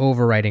sort of an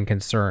overriding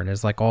concern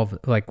is like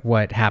like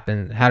what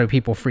happened. How do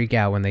people freak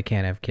out when they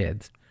can't have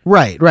kids?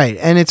 right.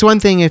 And it's one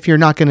thing if you're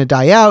not going to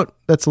die out,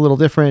 that's a little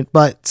different,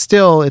 but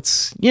still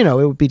it's, you know,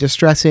 it would be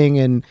distressing.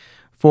 And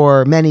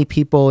for many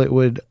people, it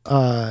would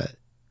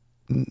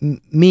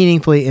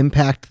meaningfully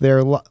impact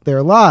their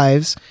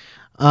lives,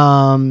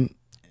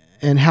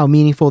 and how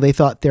meaningful they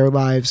thought their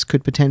lives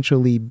could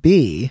potentially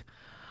be.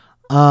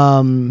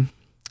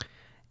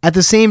 At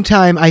the same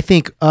time, I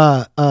think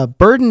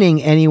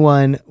burdening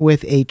anyone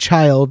with a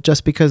child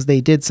just because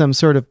they did some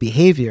sort of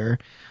behavior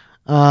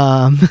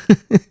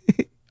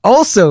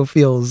also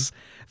feels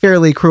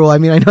fairly cruel. I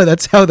mean, I know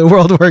that's how the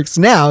world works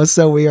now,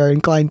 so we are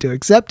inclined to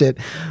accept it.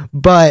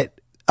 But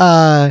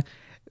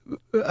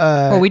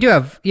well, we do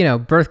have, you know,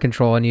 birth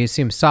control, and you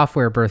assume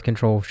software birth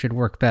control should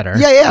work better.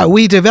 Yeah.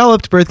 We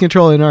developed birth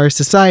control in our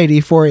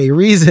society for a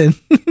reason.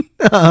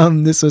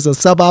 This was a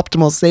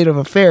suboptimal state of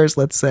affairs,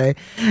 let's say.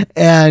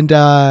 And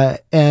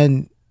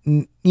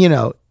you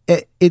know,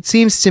 it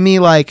seems to me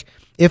like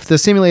if the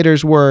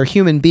simulators were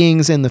human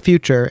beings in the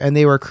future and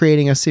they were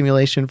creating a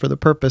simulation for the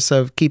purpose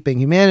of keeping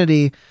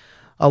humanity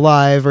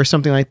alive or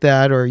something like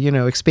that, or, you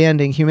know,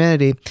 expanding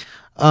humanity,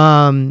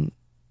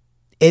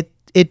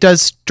 it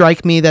does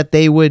strike me that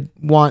they would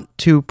want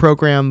to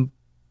program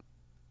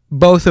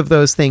both of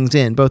those things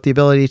in, both the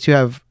ability to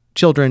have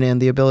children and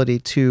the ability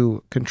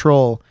to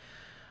control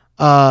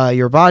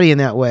your body in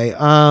that way.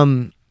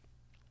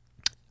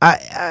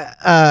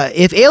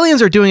 If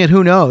aliens are doing it,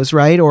 who knows,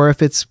 right? Or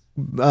if it's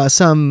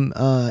some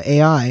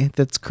AI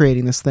that's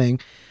creating this thing,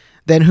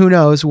 then who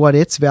knows what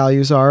its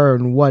values are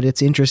and what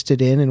it's interested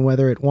in and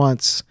whether it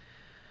wants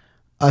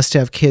us to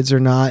have kids or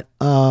not.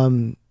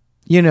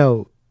 You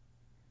know,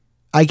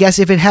 I guess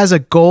if it has a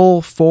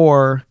goal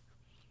for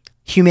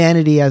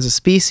humanity as a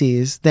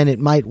species, then it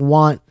might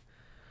want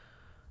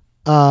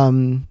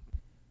to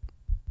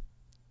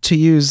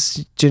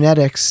use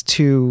genetics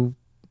to,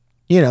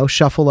 you know,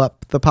 shuffle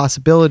up the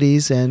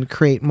possibilities and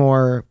create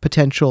more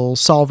potential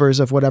solvers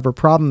of whatever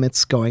problem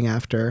it's going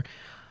after.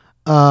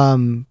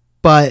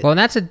 But well, and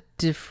that's a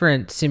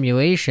different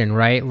simulation,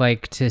 right?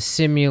 Like to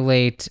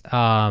simulate,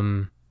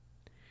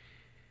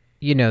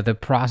 you know, the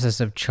process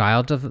of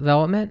child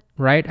development,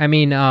 right? I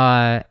mean,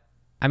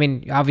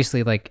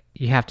 obviously, like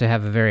you have to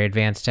have a very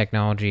advanced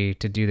technology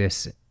to do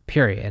this,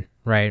 period,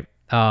 right?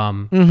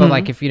 But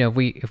like if, you know,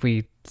 if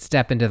we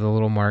step into the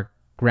little more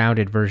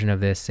grounded version of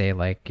this, say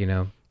like, you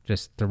know,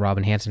 just the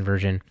Robin Hanson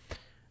version,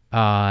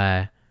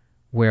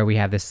 where we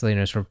have this, you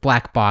know, sort of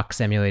black box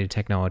emulated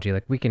technology,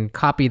 like we can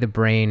copy the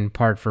brain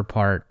part for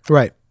part.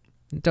 Right.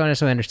 Don't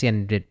necessarily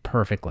understand it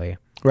perfectly.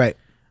 Right.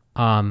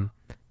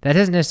 That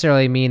doesn't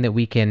necessarily mean that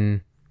we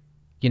can,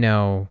 you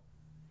know,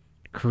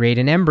 create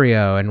an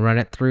embryo and run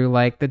it through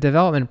like the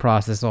development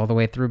process all the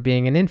way through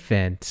being an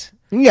infant.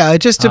 Yeah, it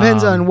just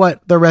depends on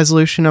what the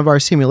resolution of our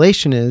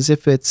simulation is.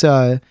 If it's,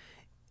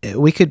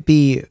 we could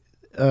be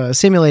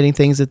simulating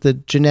things at the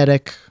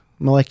genetic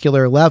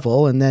molecular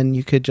level, and then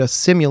you could just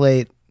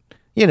simulate,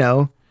 you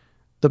know,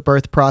 the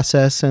birth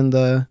process and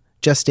the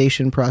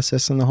gestation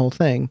process and the whole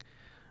thing.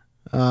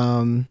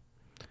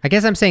 I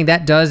guess I'm saying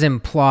that does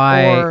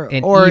imply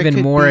an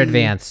even more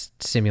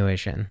advanced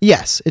simulation.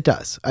 Yes, it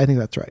does. I think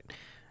that's right.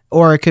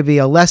 Or it could be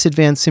a less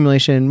advanced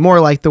simulation, more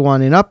like the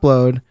one in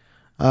Upload,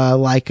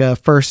 like a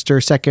first or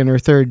second or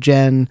third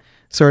gen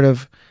sort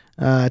of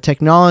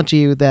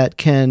technology that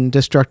can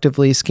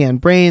destructively scan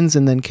brains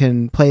and then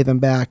can play them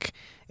back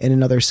in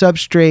another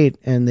substrate,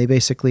 and they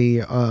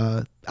basically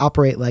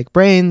operate like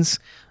brains.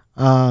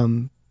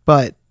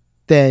 But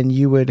then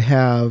you would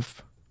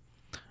have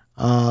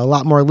a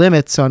lot more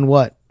limits on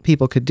what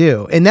people could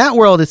do. In that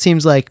world, it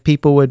seems like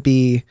people would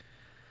be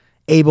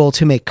able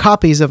to make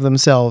copies of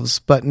themselves,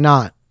 but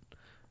not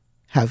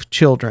have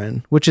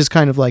children, which is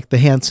kind of like the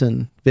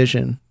Hansen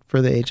vision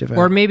for the Age of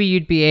Or maybe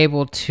you'd be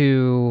able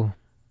to,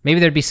 maybe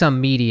there'd be some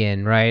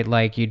median, right?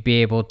 Like you'd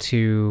be able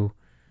to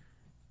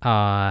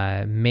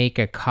make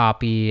a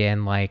copy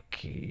and like,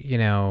 you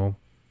know,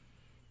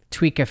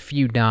 tweak a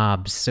few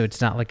knobs so it's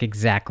not like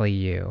exactly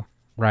you,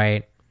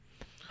 right?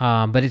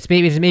 But it's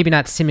maybe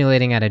not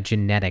simulating at a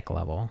genetic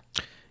level.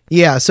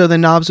 Yeah, so the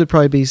knobs would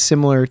probably be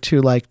similar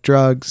to like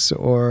drugs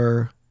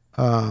or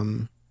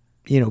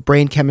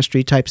brain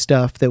chemistry type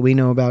stuff that we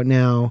know about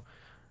now,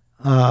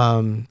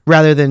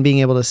 rather than being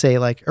able to say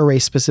like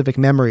erase specific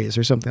memories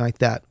or something like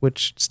that,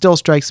 which still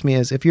strikes me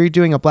as if you're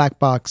doing a black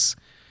box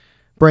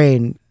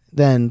brain,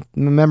 then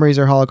memories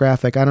are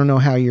holographic. I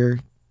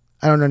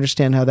don't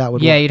understand how that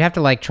would Yeah, work. you'd have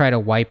to like try to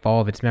wipe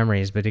all of its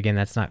memories, but again,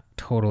 that's not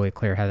totally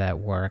clear how that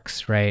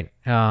works, right?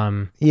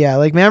 Yeah,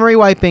 like memory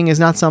wiping is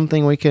not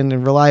something we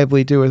can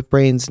reliably do with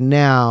brains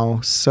now.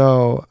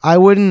 So I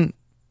wouldn't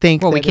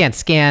think Well, that we can't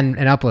scan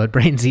and upload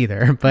brains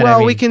either, but well, I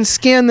mean, we can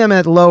scan them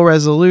at low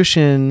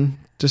resolution,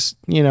 just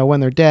when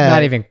they're dead.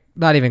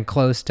 not even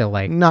close to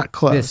like Not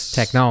close. this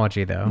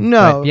technology though.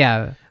 No. But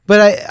yeah.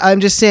 But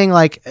I'm just saying,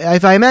 like,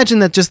 if I imagine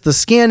that just the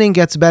scanning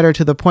gets better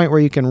to the point where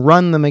you can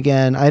run them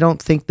again, I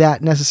don't think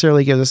that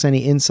necessarily gives us any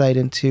insight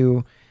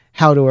into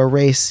how to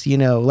erase,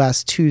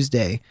 last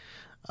Tuesday,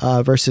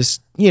 versus,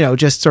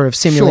 just sort of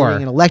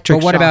simulating an electric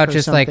But what shock about or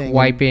just like something.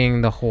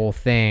 wiping the whole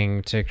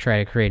thing to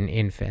try to create an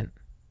infant?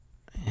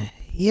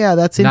 Yeah,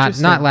 that's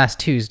interesting. Not last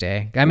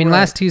Tuesday. I mean, Right.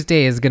 last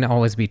Tuesday is going to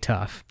always be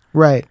tough.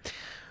 Right.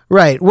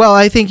 Right. Well,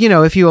 I think,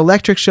 if you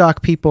electric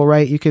shock people,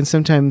 right, you can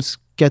sometimes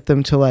get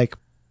them to like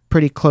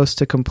pretty close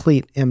to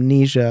complete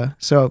amnesia.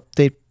 So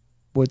they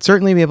would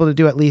certainly be able to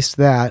do at least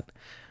that.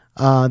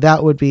 That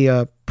would be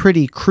a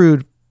pretty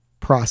crude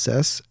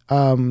process.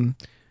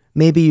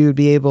 Maybe you'd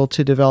be able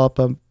to develop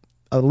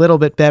a little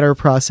bit better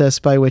process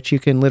by which you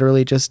can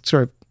literally just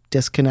sort of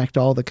disconnect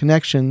all the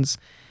connections.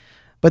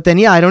 But then,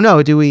 yeah, I don't know.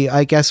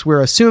 I guess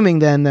we're assuming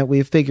then that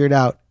we've figured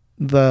out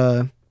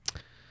the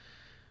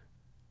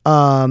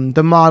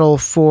model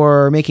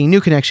for making new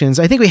connections.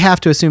 I think we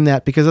have to assume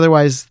that because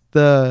otherwise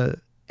the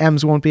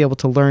M's won't be able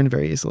to learn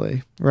very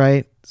easily,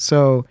 right?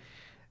 So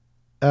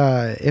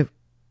we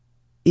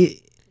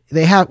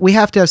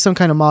have to have some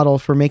kind of model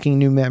for making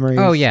new memories.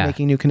 Oh yeah,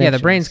 making new connections. Yeah,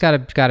 the brain's got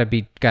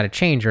to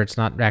change, or it's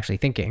not actually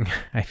thinking.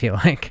 I feel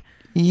like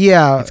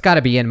yeah, it's got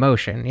to be in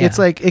motion. Yeah. It's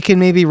like it can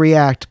maybe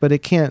react, but it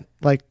can't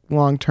like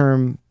long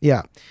term.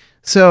 Yeah,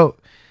 so.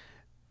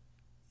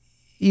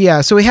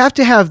 Yeah, so we have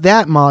to have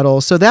that model.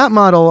 So that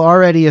model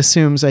already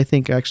assumes, I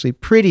think, actually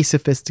pretty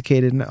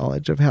sophisticated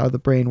knowledge of how the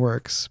brain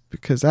works,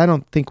 because I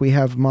don't think we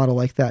have a model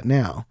like that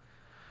now.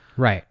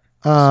 Right.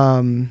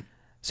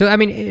 So, I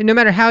mean, no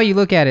matter how you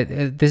look at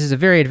it, this is a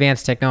very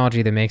advanced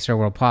technology that makes our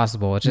world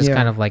possible. It's just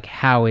kind of like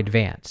how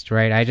advanced,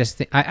 right? I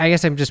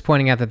guess I'm just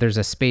pointing out that there's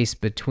a space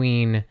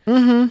between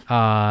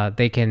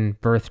they can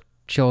birth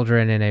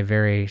children in a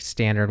very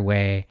standard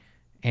way,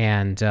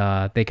 and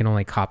they can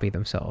only copy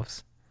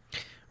themselves.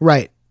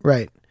 Right.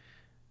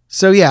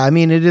 So yeah, I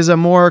mean, it is a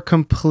more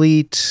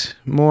complete,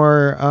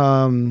 more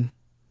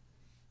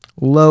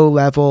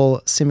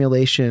low-level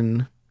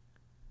simulation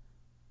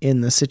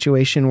in the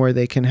situation where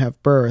they can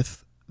have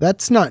birth.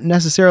 That's not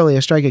necessarily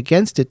a strike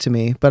against it to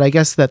me, but I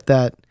guess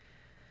that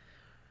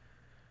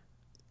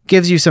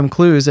gives you some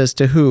clues as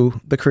to who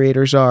the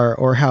creators are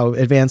or how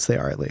advanced they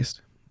are, at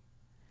least.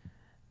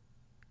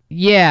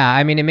 Yeah,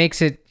 I mean, it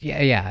makes it.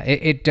 Yeah,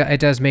 it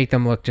does make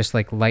them look just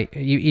like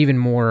even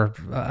more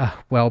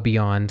well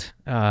beyond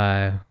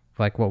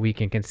like what we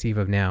can conceive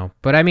of now.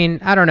 But I mean,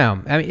 I don't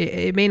know. I mean,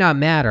 it may not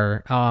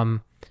matter.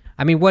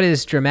 I mean, what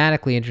is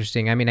dramatically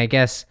interesting? I mean, I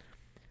guess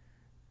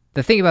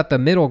the thing about the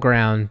middle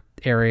ground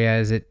area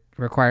is it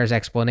requires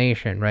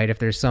explanation, right? If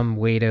there's some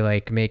way to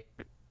like make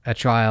a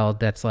child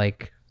that's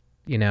like,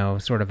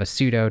 sort of a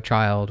pseudo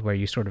child where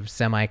you sort of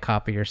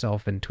semi-copy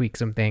yourself and tweak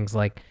some things,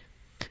 like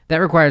that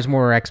requires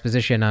more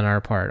exposition on our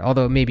part,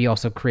 although it maybe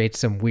also creates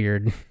some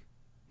weird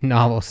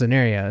novel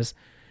scenarios.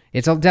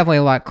 It's definitely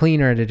a lot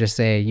cleaner to just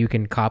say you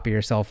can copy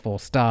yourself full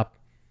stop,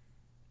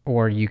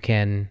 or you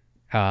can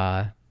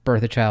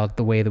birth a child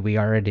the way that we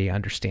already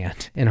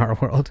understand in our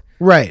world.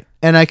 Right.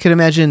 And I could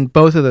imagine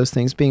both of those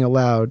things being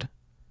allowed,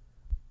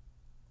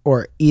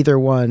 or either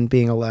one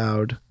being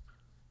allowed,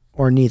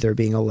 or neither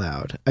being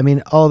allowed. I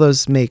mean, all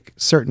those make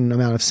certain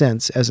amount of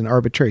sense as an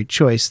arbitrary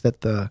choice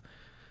that the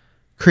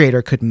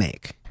creator could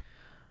make.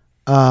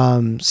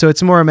 So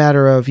it's more a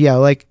matter of,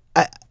 like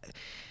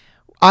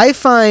I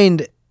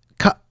find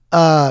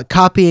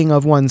copying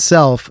of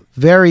oneself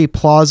very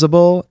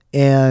plausible,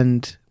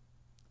 and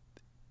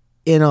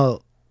in a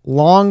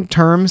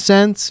long-term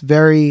sense,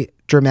 very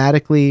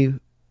dramatically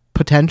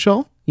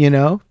potential,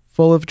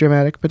 full of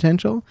dramatic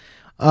potential.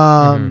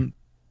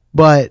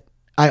 But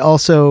I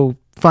also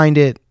find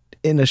it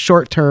in a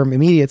short-term,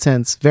 immediate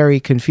sense, very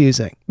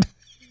confusing.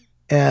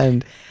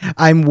 And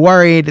I'm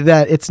worried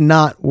that it's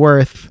not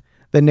worth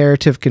the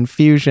narrative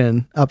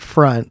confusion up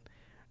front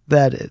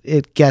that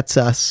it gets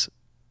us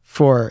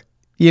for,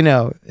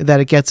 that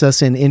it gets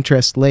us in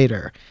interest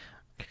later.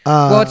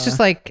 Well, it's just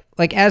like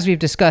as we've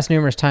discussed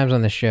numerous times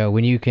on the show,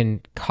 when you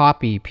can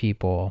copy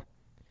people,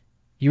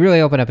 you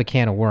really open up a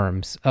can of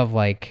worms of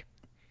like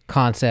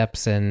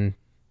concepts and,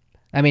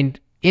 I mean,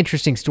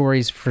 interesting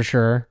stories for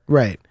sure.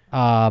 Right.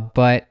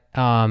 But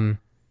the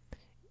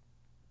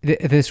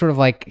sort of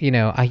like,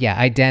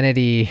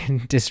 identity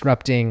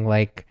disrupting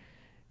like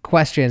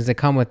questions that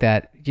come with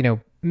that,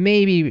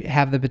 maybe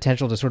have the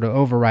potential to sort of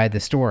override the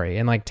story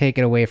and like take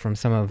it away from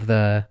some of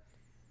the,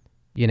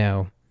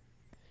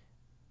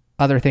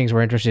 other things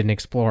we're interested in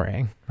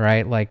exploring,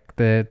 right? Like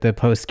the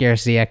post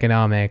scarcity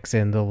economics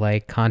and the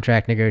like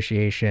contract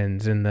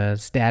negotiations and the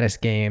status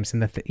games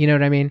and you know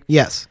what I mean?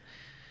 Yes,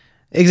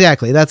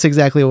 exactly. That's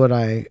exactly what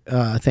I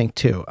think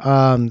too.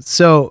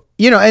 So,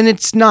 and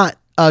it's not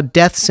a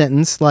death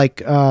sentence. Like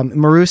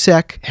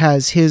Marusek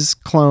has his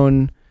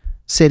clone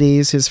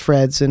cities, his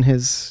Freds and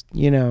his,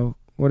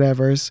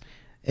 whatevers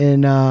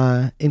in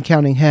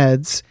Counting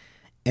Heads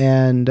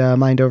and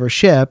Mind Over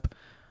Ship.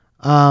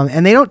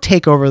 And they don't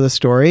take over the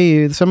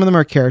story. Some of them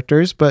are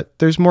characters, but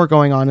there's more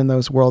going on in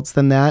those worlds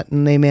than that.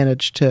 And they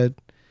manage to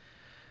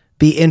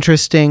be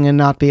interesting and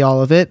not be all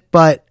of it.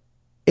 But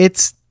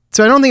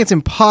so I don't think it's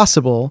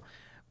impossible,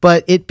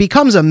 but it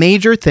becomes a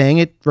major thing.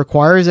 It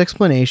requires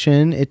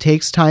explanation. It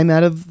takes time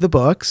out of the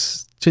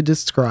books to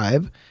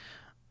describe.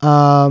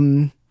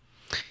 And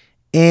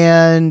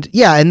then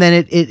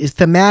it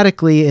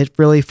thematically, it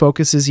really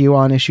focuses you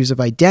on issues of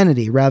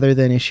identity rather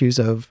than issues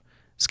of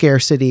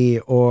scarcity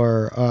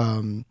or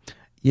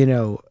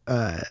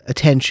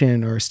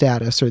attention or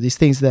status or these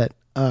things that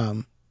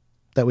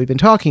we've been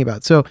talking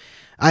about. So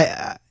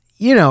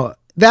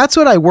that's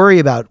what I worry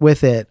about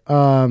with it.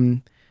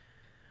 Well,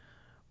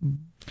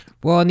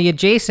 and the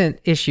adjacent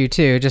issue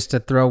too, just to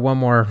throw one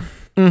more,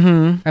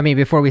 Mm-hmm. I mean,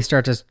 before we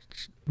start to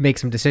make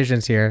some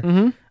decisions here,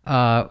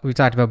 we've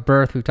talked about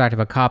birth, we've talked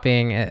about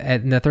copying,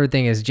 and the third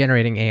thing is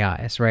generating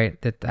AIs,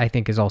 right? That I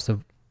think is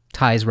also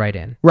ties right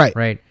in.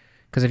 Right.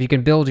 Because if you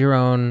can build your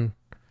own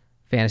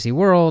fantasy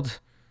world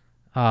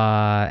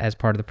as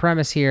part of the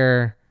premise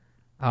here,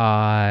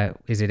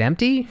 is it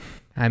empty?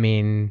 I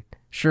mean,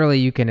 surely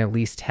you can at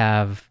least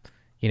have,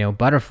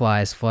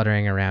 butterflies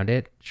fluttering around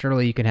it.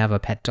 Surely you can have a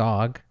pet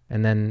dog.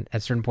 And then at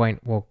a certain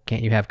point, well,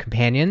 can't you have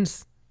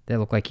companions that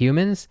look like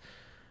humans?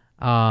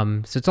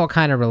 So it's all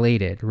kind of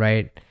related,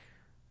 right?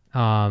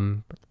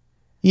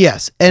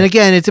 Yes. And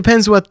again, it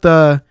depends what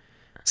the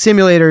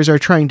simulators are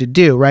trying to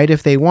do, right?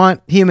 If they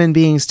want human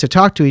beings to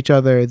talk to each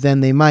other, then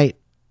they might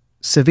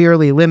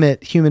severely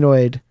limit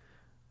humanoid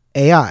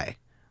AI.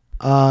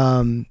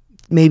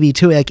 Maybe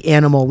to like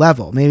animal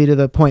level, maybe to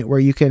the point where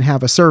you can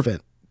have a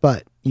servant,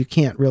 but you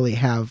can't really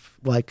have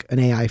like an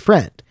AI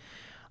friend,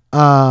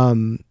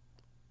 or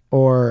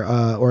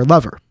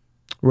lover,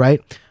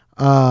 right?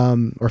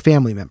 Or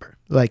family member.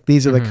 Like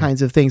these are the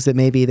kinds of things that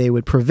maybe they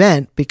would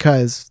prevent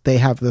because they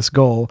have this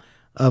goal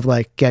of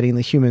like getting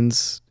the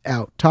humans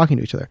out talking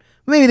to each other.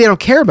 Maybe they don't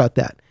care about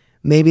that.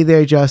 Maybe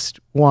they just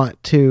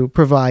want to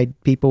provide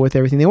people with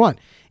everything they want.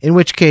 In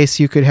which case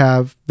you could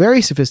have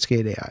very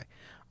sophisticated AI.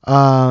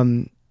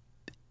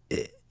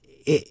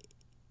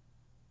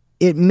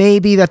 It may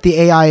be that the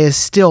AI is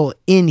still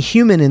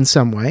inhuman in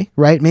some way,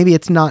 right? Maybe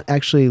it's not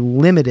actually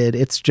limited.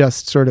 It's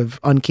just sort of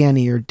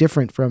uncanny or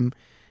different from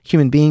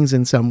human beings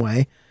in some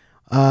way.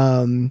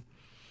 And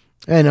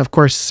of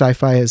course,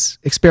 sci-fi has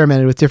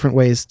experimented with different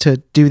ways to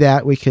do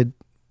that. We could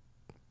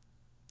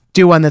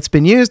do one that's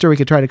been used, or we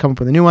could try to come up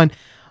with a new one.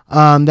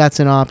 That's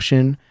an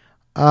option.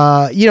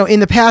 In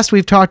the past,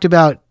 we've talked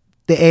about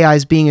the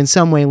AIs being in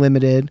some way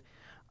limited.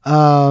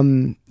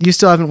 You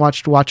still haven't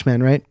watched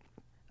Watchmen, right?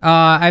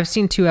 I've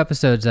seen 2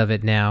 episodes of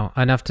it now,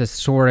 enough to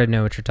sort of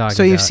know what you're talking about.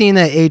 So you've seen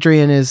that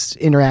Adrian is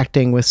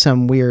interacting with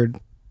some weird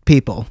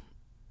people.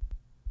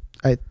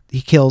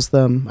 He kills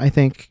them, I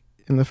think,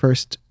 in the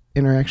first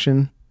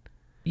interaction.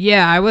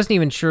 Yeah, I wasn't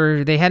even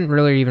sure. They hadn't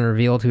really even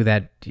revealed who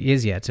that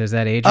is yet. So is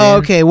that Adrian? Oh,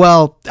 okay.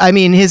 Well, I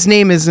mean, his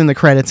name is in the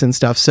credits and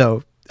stuff,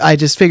 so I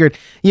just figured,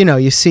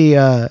 you see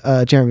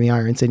Jeremy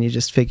Irons and you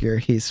just figure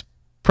he's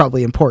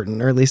probably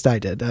important, or at least I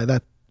did.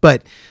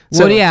 But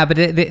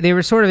they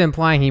were sort of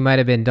implying he might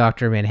have been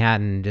Dr.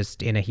 Manhattan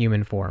just in a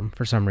human form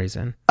for some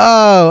reason.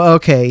 Oh,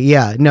 okay.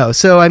 Yeah. No.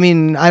 So I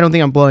mean, I don't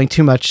think I'm blowing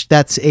too much.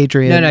 That's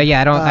Adrian. No,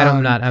 yeah,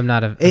 I'm not I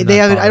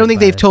don't think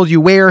they've told you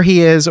where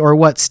he is or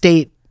what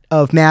state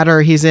of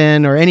matter he's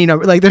in or any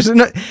number. Like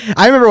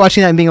I remember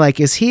watching that and being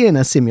like, is he in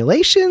a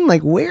simulation?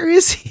 Like, where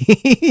is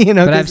he?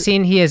 But I've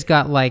seen he has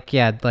got like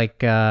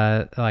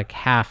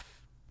half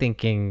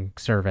thinking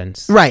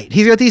servants. Right.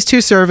 He's got these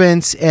 2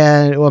 servants,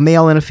 and a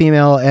male and a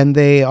female, and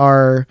they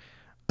are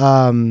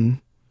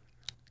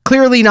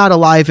clearly not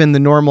alive in the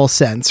normal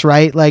sense,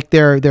 right? Like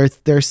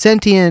they're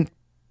sentient,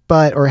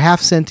 or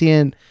half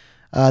sentient.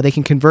 They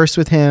can converse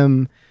with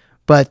him,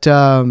 but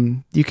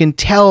you can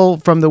tell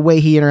from the way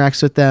he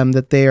interacts with them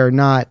that they are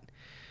not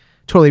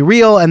totally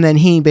real. And then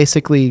he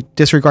basically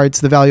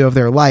disregards the value of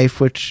their life,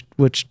 which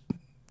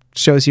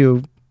shows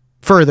you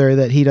further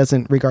that he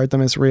doesn't regard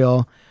them as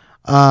real.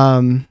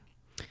 And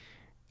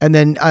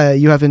then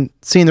you haven't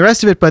seen the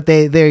rest of it, but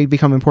they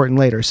become important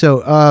later.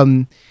 So,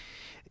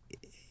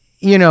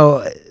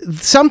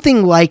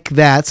 something like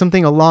that,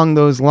 something along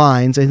those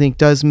lines, I think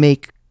does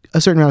make a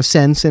certain amount of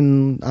sense.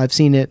 And I've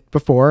seen it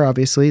before,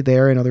 obviously,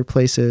 there and other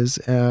places.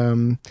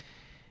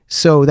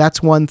 So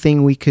that's one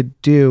thing we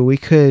could do. We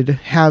could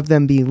have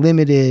them be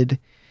limited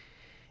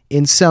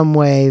in some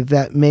way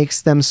that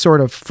makes them sort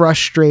of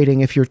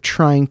frustrating if you're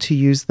trying to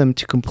use them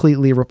to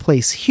completely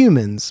replace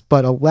humans,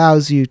 but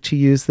allows you to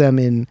use them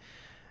in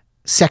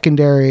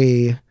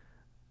secondary,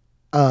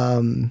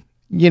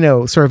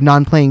 sort of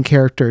non-playing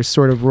characters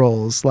sort of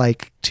roles,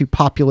 like to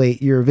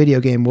populate your video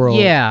game world.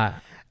 Yeah.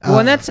 Well,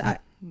 and that's,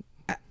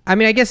 I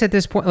mean, I guess at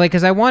this point, like,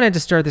 because I wanted to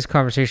start this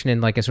conversation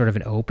in like a sort of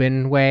an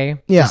open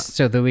way, Yeah. just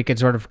so that we could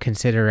sort of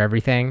consider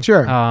everything,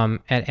 Sure.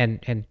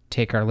 And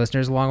take our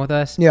listeners along with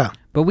us. Yeah.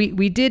 But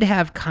we did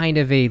have kind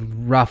of a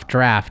rough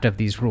draft of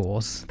these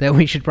rules that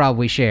we should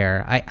probably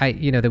share.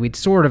 That we'd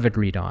sort of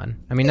agreed on.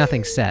 I mean,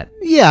 nothing's set.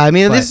 Yeah, I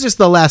mean, this is just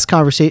the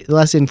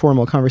last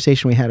informal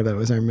conversation we had about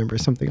it, as I remember,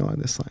 something along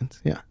this lines.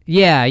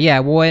 Yeah. Yeah.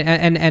 Well,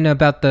 and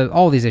about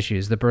all these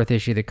issues, the birth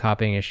issue, the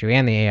copying issue,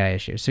 and the AI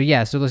issue. So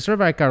yeah, so sort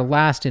of like our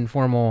last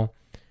informal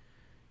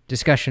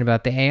discussion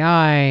about the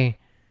AI,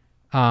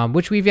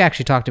 which we've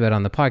actually talked about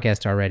on the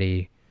podcast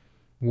already,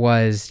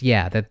 was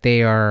that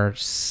they are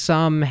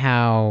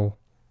somehow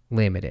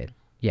limited.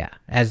 Yeah,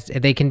 as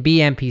they can be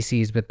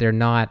NPCs, but they're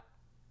not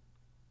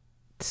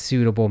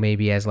suitable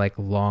maybe as like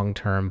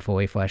long-term,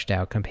 fully fleshed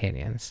out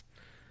companions.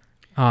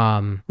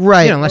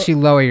 Right. Unless you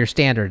lower your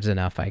standards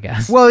enough, I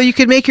guess. Well, you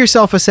could make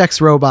yourself a sex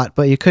robot,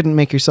 but you couldn't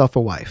make yourself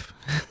a wife.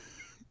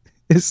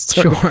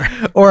 Sure.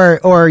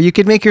 Or you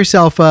could make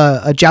yourself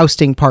a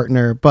jousting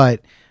partner,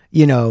 but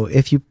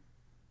if you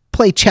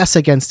play chess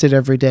against it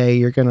every day,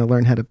 you're going to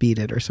learn how to beat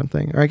it or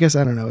something. Or I guess,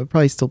 I don't know, it'd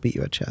probably still beat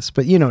you at chess,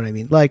 but you know what I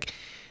mean? Like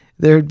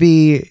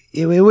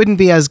it wouldn't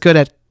be as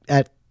good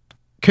at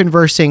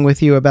conversing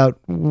with you about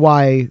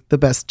why the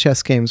best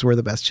chess games were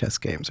the best chess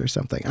games or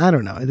something. I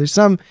don't know. There's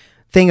some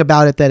thing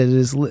about it that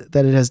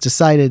it has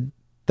decided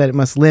that it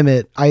must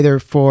limit, either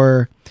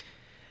for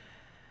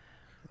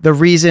the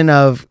reason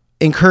of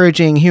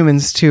encouraging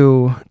humans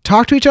to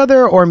talk to each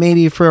other, or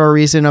maybe for a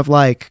reason of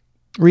like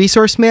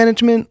resource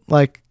management.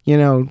 Like,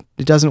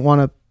 it doesn't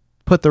want to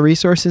put the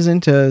resources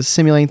into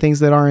simulating things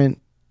that aren't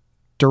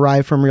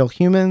derived from real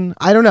human.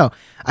 I don't know.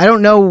 I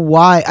don't know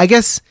why. I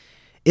guess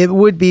it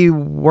would be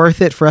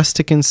worth it for us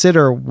to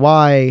consider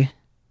why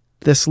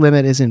this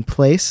limit is in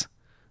place.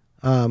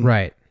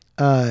 Right.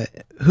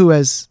 Who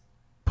has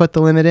put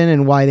the limit in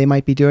and why they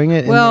might be doing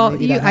it. Well,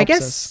 and I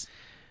guess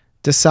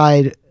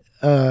decide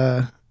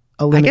a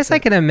limit. I guess I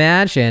can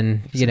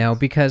imagine,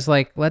 because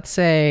like, let's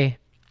say,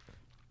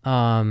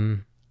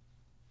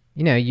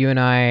 you and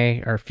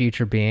I are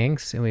future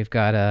beings, and we've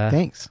got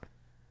a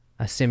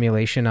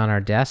simulation on our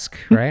desk,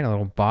 right? A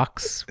little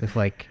box with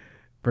like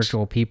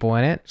virtual people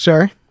in it.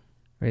 Sure.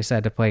 We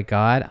decided to play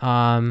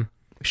God.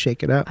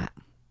 Shake it up.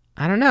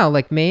 I don't know.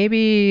 Like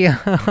maybe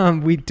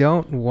we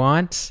don't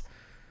want.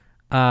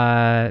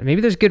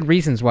 Maybe there's good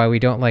reasons why we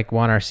don't like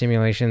want our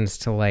simulations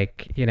to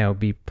like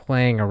be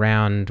playing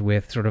around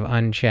with sort of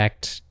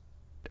unchecked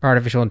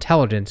artificial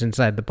intelligence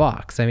inside the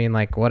box. I mean,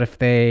 like, what if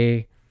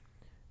they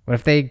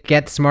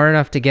get smart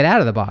enough to get out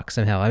of the box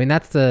somehow? I mean,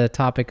 that's the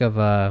topic of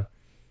a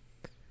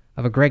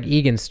Greg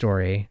Egan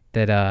story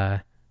that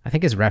I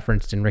think is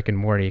referenced in Rick and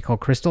Morty,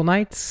 called Crystal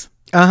Knights.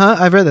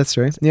 I've read that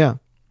story. Yeah.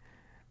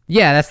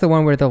 Yeah, that's the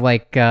one where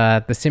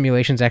the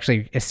simulations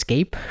actually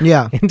escape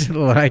into the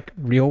like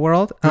real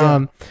world.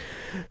 Yeah.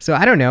 So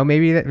I don't know,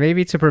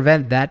 maybe to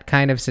prevent that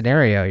kind of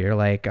scenario, you're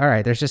like, all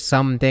right, there's just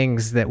some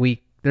things that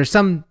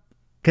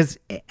because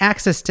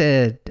access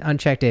to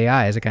unchecked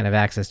AI is a kind of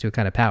access to a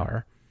kind of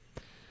power.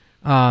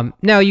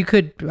 Now you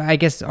could, I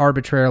guess,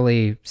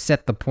 arbitrarily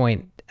set the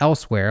point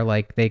elsewhere.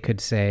 Like they could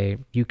say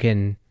you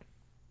can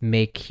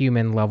make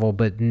human level,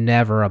 but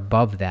never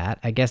above that.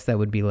 I guess that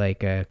would be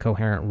like a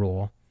coherent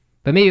rule.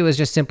 But maybe it was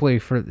just simpler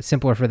for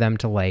them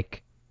to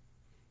like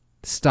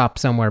stop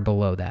somewhere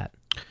below that.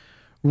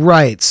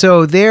 Right.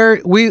 So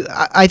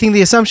I think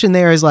the assumption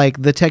there is like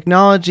the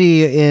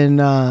technology in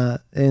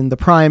the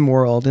prime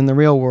world, in the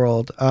real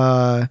world,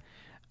 got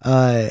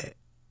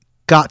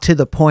to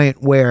the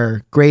point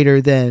where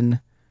greater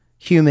than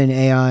human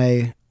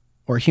AI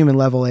or human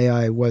level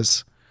AI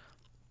was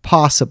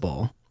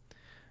possible.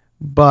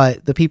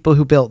 But the people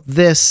who built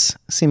this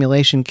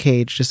simulation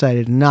cage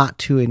decided not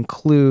to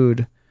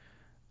include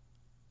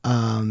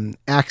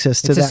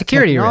access to that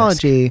security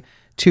technology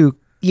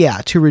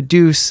risk. to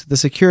reduce the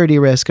security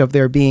risk of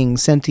there being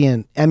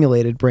sentient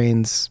emulated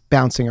brains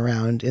bouncing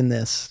around in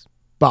this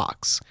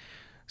box.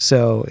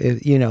 So,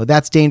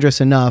 that's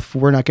dangerous enough.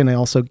 We're not going to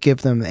also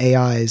give them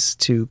AIs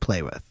to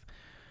play with.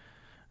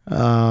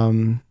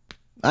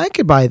 I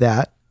could buy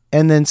that.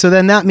 And then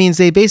that means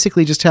they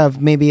basically just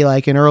have maybe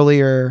like an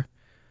earlier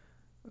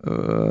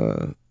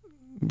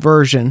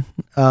version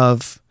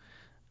of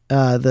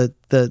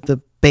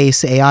the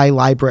base AI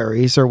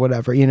libraries or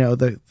whatever,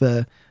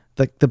 the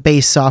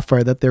base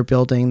software that they're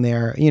building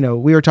there.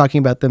 We were talking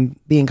about them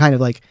being kind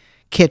of like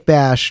kit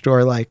bashed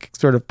or like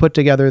sort of put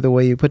together the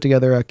way you put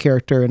together a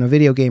character in a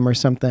video game or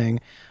something.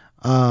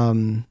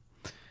 Even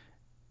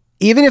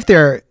if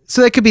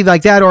so that could be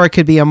like that, or it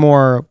could be a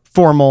more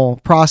formal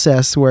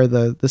process where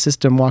the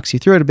system walks you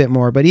through it a bit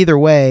more. But either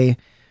way,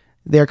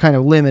 they're kind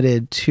of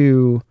limited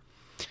to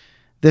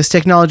this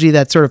technology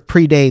that sort of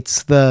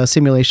predates the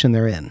simulation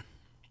they're in.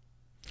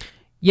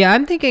 Yeah,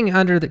 I'm thinking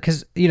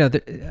because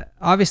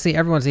obviously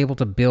everyone's able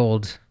to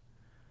build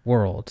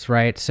worlds,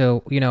 right?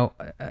 So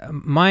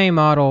my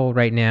model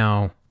right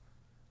now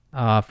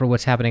for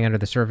what's happening under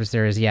the surface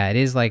there is, yeah, it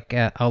is like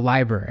a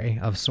library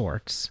of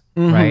sorts,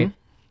 Mm-hmm. right?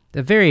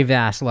 A very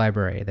vast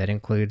library that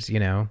includes,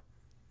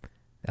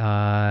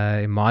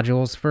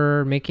 modules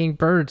for making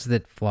birds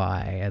that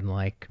fly, and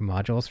like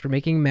modules for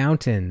making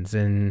mountains,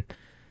 and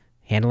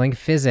handling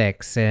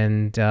physics,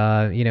 and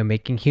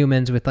making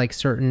humans with like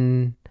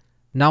certain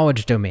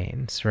knowledge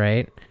domains,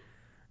 right?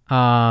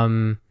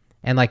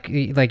 And like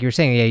you're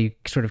saying, yeah, you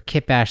sort of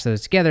kit bash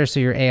those together, so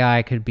your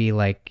AI could be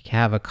like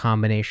have a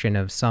combination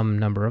of some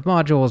number of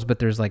modules, but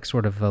there's like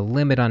sort of a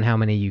limit on how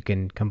many you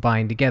can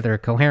combine together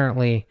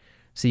coherently.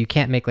 So you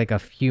can't make like a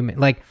human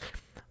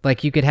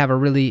like you could have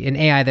an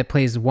AI that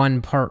plays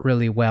one part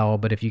really well,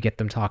 but if you get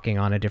them talking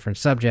on a different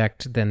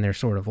subject, then they're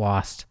sort of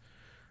lost.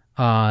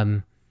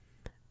 I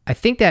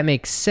think that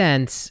makes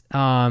sense,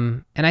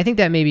 and I think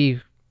that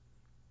maybe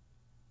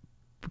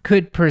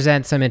could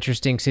present some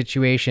interesting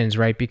situations,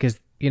 right? Because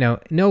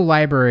no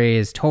library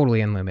is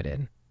totally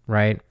unlimited,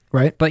 right?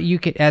 Right. But you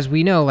could, as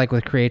we know, like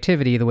with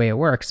creativity, the way it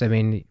works, I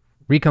mean,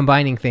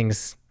 recombining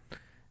things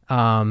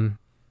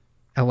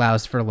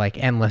allows for like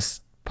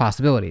endless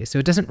possibilities. So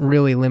it doesn't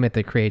really limit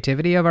the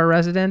creativity of our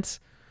residents,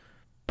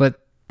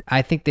 but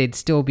I think they'd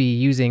still be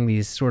using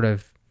these sort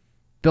of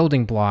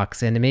building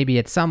blocks. And maybe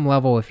at some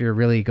level, if you're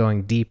really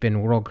going deep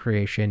in world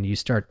creation, you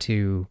start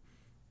to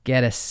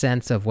get a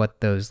sense of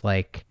what those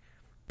like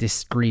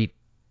discrete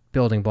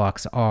building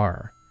blocks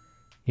are.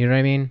 You know what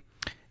I mean?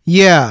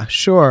 Yeah,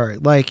 sure.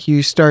 Like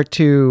you start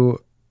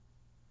to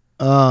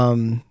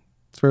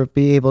sort of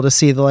be able to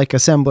see the like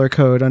assembler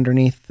code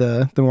underneath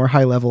the more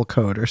high level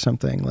code or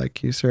something.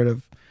 Like you sort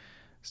of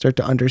start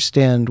to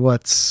understand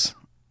what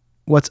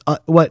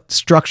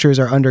structures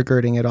are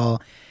undergirding it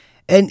all.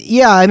 And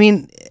yeah, I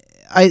mean,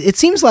 it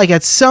seems like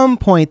at some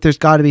point there's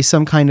got to be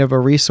some kind of a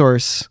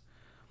resource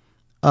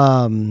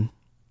bottleneck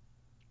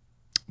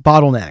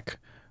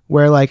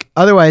where like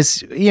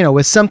otherwise,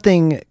 with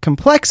something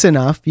complex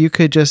enough, you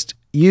could just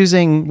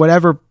using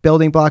whatever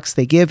building blocks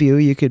they give you,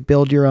 you could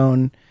build your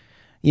own,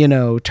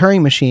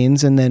 Turing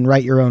machines and then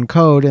write your own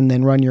code and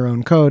then run your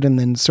own code and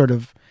then sort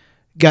of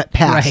get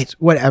past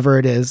whatever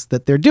it is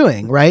that they're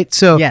doing. Right.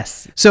 So,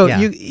 yes. So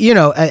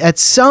yeah. At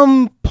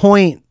some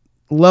point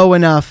low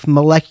enough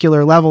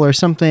molecular level or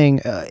something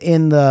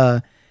in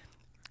the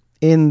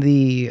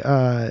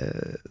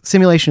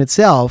simulation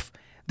itself,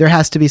 there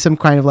has to be some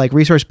kind of like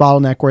resource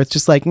bottleneck where it's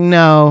just like,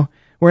 no,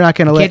 we're not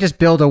going to can't just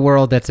build a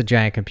world that's a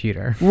giant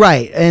computer.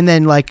 Right. And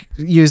then like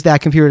use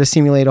that computer to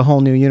simulate a whole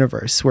new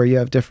universe where you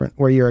have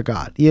where you're a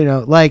god,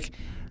 like,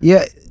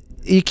 yeah,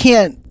 you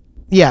can't,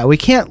 we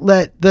can't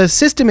let the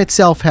system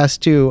itself has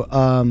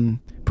to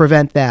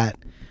prevent that.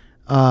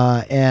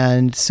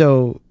 And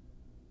so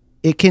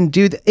it can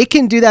do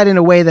that in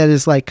a way that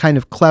is like kind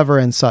of clever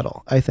and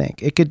subtle. I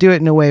think it could do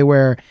it in a way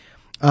where,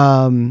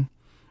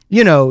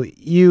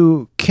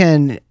 you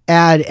can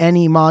add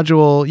any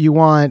module you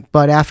want,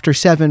 but after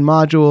 7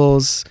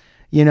 modules,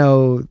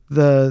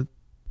 the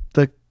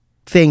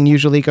thing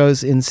usually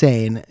goes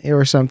insane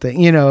or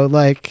something,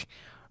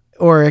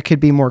 or it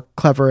could be more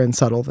clever and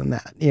subtle than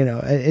that.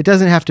 It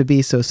doesn't have to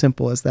be so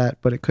simple as that,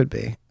 but it could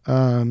be.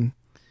 Well,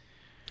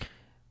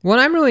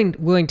 I'm really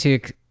willing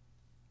to,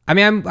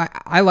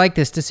 I like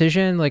this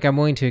decision. Like I'm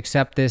willing to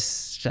accept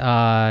this,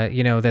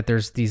 that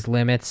there's these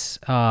limits,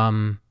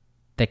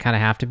 that kind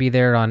of have to be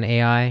there on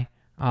AI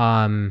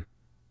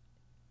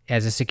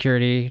as a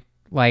security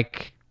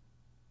like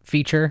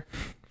feature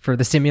for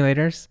the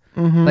simulators.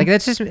 Mm-hmm. Like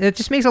it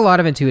just makes a lot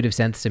of intuitive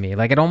sense to me.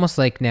 Like it almost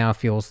like now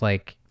feels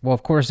like, well,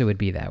 of course it would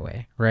be that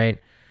way, right?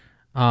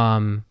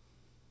 Unless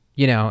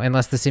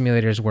the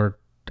simulators were,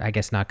 I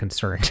guess, not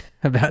concerned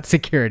about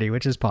security,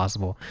 which is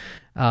possible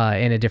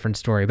in a different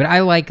story. But I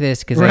like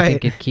this because I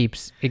think it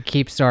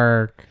keeps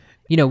our,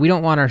 we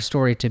don't want our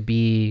story to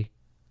be.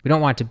 We don't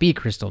want it to be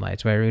Crystal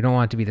Knights, right? We don't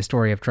want it to be the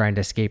story of trying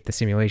to escape the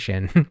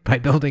simulation by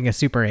building a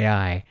super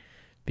AI,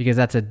 because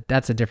that's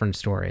a different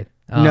story.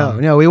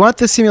 No, we want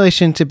the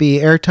simulation to be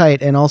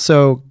airtight and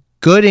also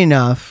good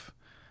enough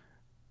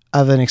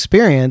of an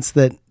experience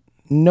that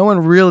no one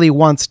really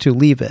wants to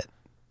leave it.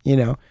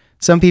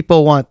 Some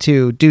people want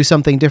to do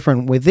something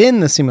different within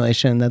the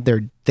simulation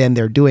than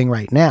they're doing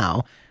right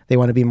now. They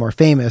want to be more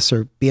famous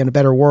or be in a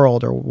better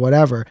world or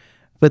whatever,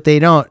 but they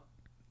don't.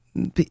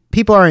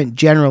 People aren't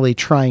generally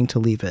trying to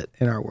leave it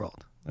in our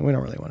world. We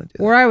don't really want to do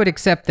that. Or I would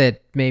accept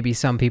that maybe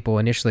some people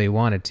initially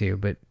wanted to,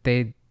 but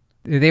they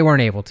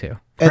weren't able to.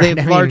 And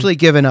they've largely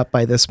given up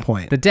by this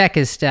point. The deck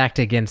is stacked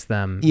against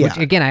them, which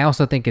again, I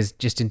also think is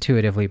just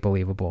intuitively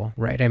believable,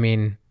 right? I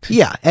mean...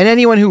 Yeah, and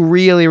anyone who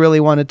really, really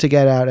wanted to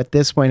get out at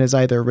this point has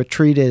either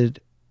retreated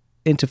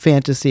into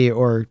fantasy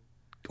or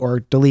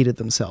deleted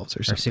themselves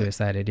or something. Or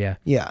suicided, yeah.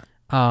 Yeah.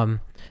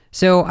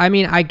 So,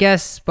 I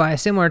guess by a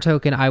similar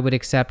token, I would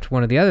accept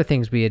one of the other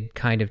things we had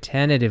kind of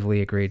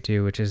tentatively agreed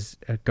to, which is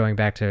going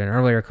back to an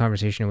earlier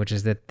conversation, which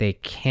is that they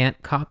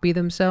can't copy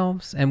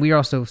themselves. And we are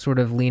also sort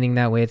of leaning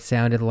that way, it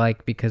sounded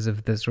like, because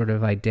of the sort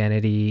of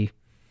identity.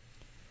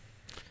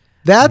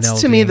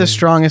 That's, to me, the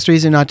strongest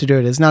reason not to do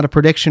it. It's not a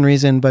prediction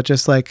reason, but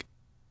just like,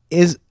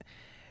 is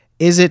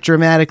is it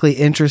dramatically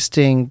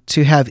interesting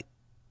to have,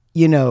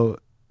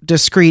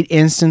 discrete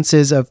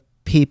instances of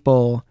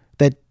people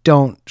that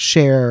don't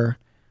share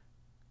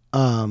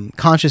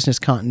consciousness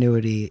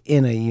continuity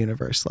in a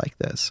universe like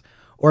this?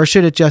 Or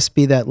should it just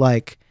be that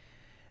like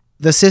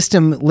the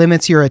system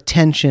limits your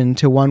attention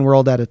to one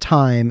world at a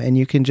time and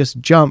you can just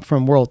jump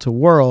from world to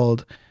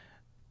world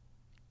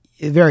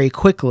very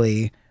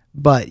quickly,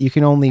 but you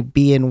can only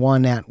be in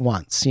one at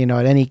once,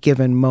 at any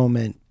given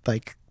moment,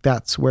 like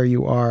that's where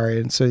you are.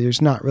 And so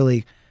there's not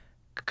really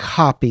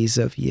copies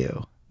of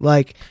you.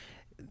 Like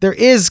there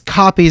is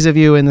copies of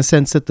you in the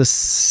sense that the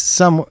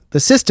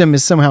system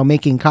is somehow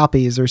making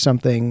copies or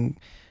something,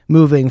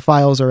 moving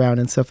files around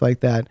and stuff like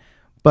that.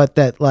 But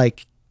that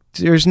like,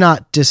 there's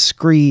not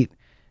discrete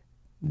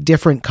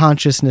different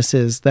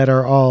consciousnesses that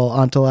are all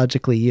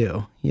ontologically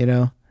you,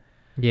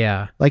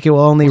 Yeah. Like it will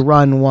only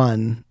run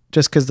one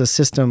just because the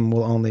system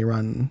will only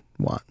run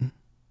one.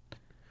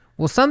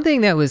 Well,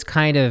 something that was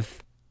kind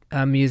of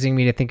amusing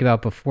me to think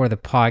about before the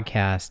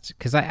podcast,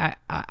 because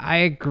I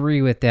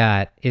agree with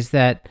that, is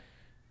that,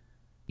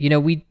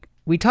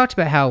 we talked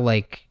about how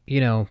like,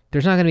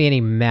 there's not going to be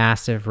any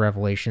massive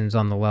revelations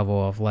on the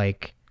level of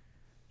like,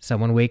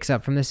 someone wakes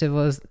up from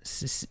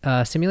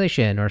the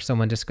simulation or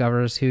someone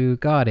discovers who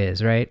God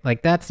is, right?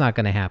 Like that's not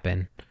going to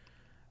happen.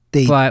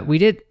 But we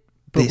did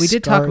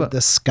talk about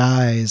the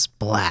sky's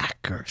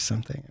black or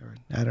something. Or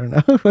I don't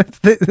know. Wait,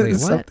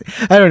 what?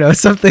 I don't know.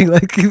 Something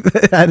like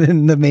that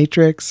in the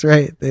Matrix,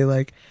 right?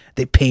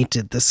 They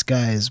painted the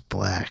skies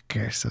black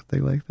or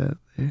something like that.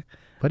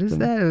 What is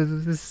that?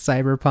 Is this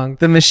cyberpunk?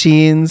 The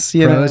machines,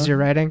 prose you're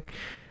writing?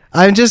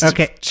 I'm just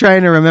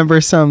trying to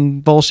remember some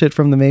bullshit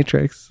from the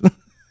Matrix.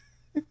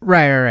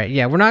 Right.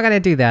 Yeah, we're not going to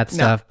do that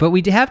stuff. But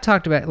we have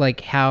talked about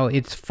like how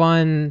it's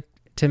fun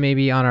to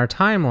maybe on our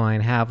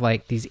timeline have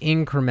like these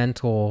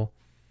incremental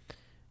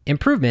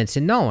improvements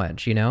in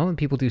knowledge, and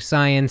people do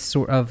science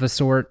of a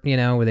sort,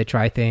 where they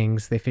try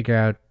things, they figure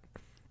out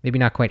maybe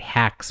not quite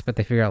hacks, but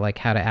they figure out like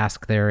how to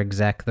ask their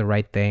exec the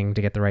right thing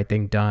to get the right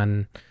thing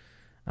done.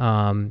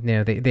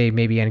 They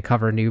maybe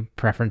uncover new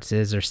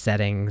preferences or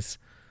settings.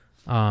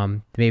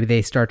 Maybe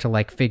they start to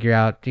like figure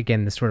out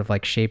again the sort of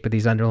like shape of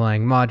these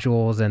underlying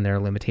modules and their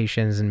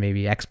limitations and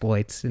maybe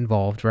exploits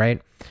involved,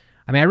 right?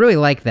 I mean, I really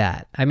like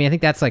that. I mean, I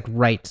think that's like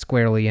right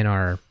squarely in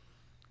our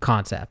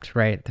concept,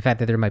 right? The fact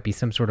that there might be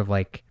some sort of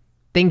like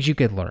things you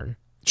could learn.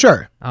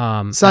 Sure.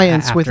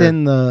 Science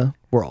within the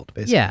world,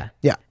 basically.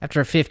 Yeah.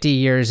 After 50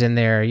 years in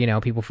there,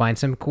 people find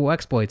some cool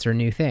exploits or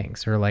new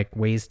things or like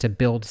ways to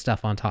build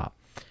stuff on top.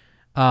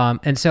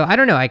 And so I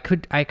don't know, I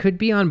could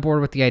be on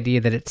board with the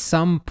idea that at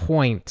some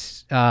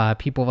point,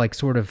 people like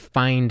sort of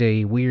find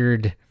a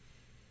weird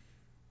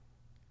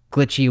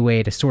glitchy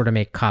way to sort of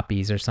make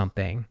copies or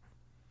something.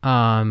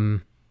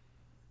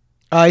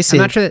 I see.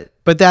 I'm not sure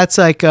but that's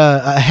like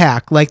a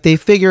hack. Like they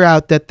figure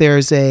out that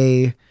there's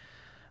a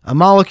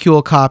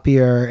molecule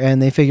copier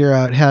and they figure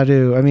out how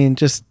to,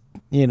 just,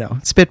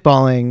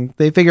 spitballing.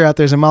 They figure out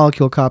there's a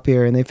molecule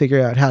copier and they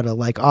figure out how to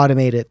like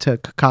automate it to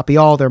copy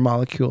all their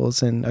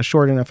molecules in a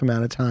short enough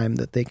amount of time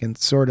that they can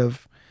sort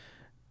of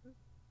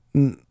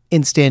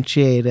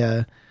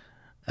instantiate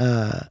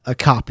a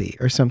copy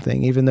or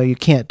something, even though you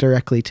can't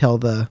directly tell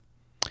the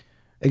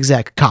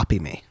exec copy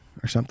me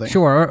or something.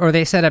 Sure. Or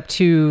they set up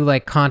two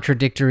like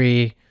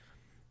contradictory,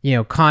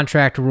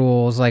 contract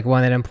rules, like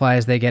one that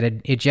implies they get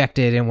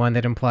ejected and one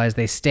that implies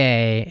they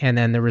stay. And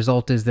then the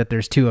result is that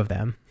there's two of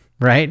them,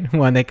 right?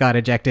 One that got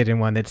ejected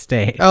and one that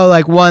stayed. Oh,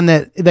 like one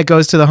that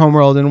goes to the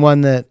homeworld and one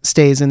that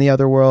stays in the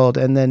other world.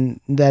 And then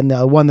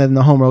the one that in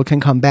the homeworld can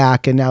come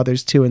back. And now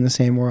there's two in the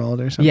same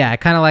world or something. Yeah. I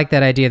kind of like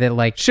that idea that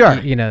like, sure.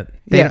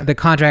 The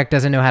contract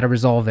doesn't know how to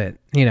resolve it,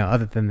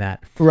 other than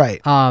that.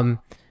 Right.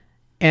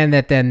 And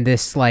that then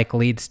this like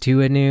leads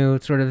to a new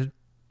sort of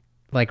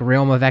like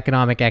realm of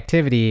economic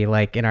activity,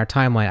 like in our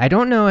timeline. I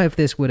don't know if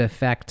this would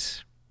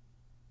affect,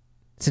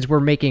 since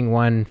we're making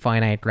one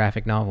finite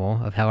graphic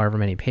novel of however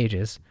many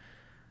pages.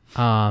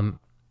 I'm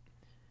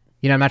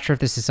not sure if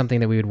this is something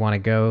that we would want to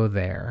go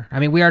there. I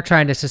mean, we are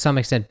trying to some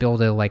extent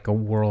build a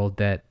world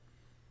that,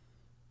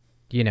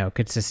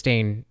 could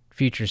sustain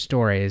future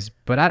stories,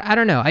 but I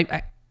don't know.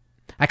 I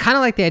kind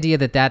of like the idea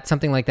that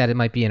something like that, it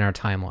might be in our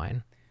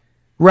timeline.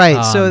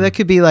 Right. So that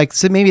could be like,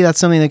 so maybe that's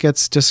something that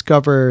gets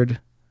discovered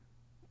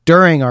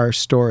during our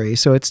story.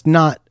 So it's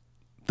not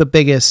the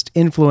biggest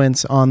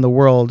influence on the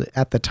world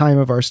at the time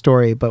of our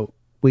story, but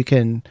we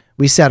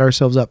set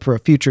ourselves up for a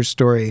future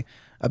story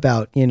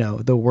about,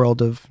 the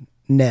world of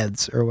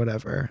Neds or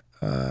whatever,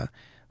 that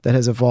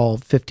has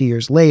evolved 50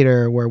 years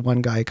later, where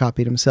one guy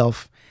copied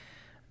himself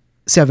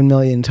 7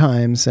 million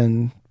times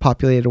and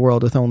populated a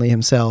world with only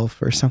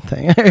himself or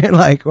something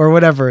or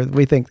whatever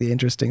we think the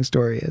interesting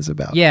story is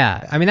about.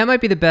 Yeah. I mean, that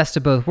might be the best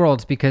of both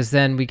worlds, because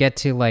then we get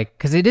to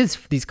because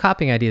these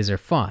copying ideas are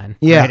fun.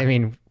 Yeah. Right? I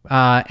mean,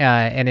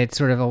 and it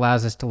sort of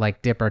allows us to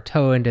like dip our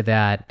toe into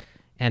that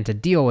and to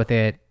deal with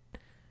it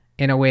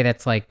in a way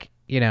that's like,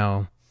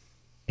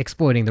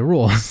 exploiting the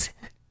rules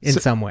in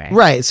some way.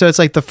 Right. So it's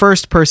like the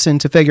first person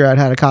to figure out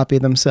how to copy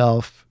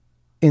themselves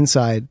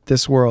inside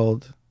this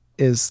world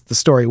is the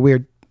story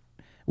we'd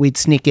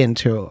sneak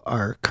into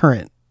our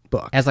current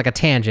book as like a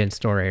tangent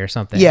story or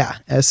something. Yeah,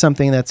 as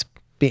something that's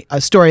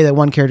a story that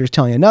one character is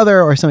telling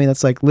another, or something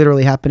that's like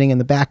literally happening in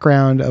the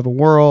background of a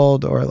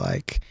world, or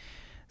like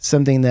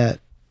something that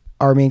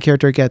our main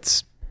character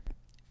gets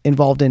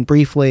involved in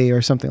briefly,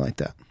 or something like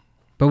that.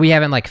 But we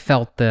haven't like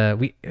felt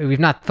we've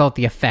not felt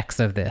the effects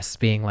of this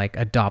being like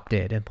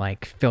adopted and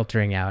like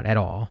filtering out at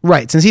all.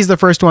 Right. Since he's the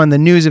first one, the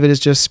news of it is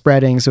just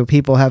spreading, so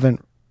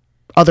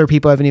other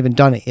people haven't even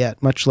done it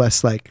yet, much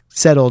less like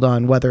settled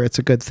on whether it's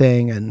a good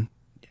thing and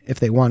if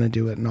they want to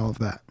do it and all of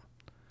that.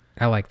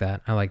 I like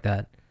that.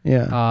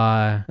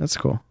 Yeah. That's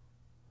cool.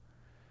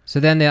 So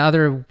then the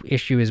other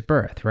issue is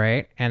birth,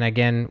 right? And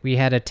again, we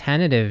had a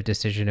tentative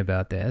decision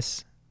about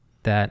this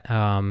that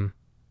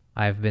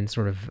I've been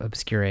sort of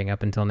obscuring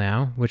up until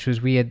now, which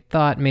was we had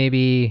thought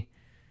maybe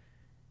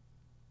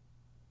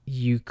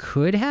you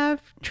could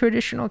have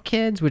traditional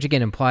kids, which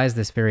again implies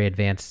this very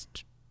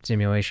advanced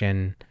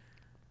simulation,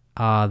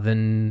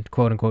 the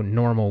quote unquote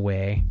normal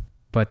way,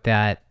 but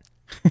that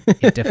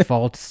it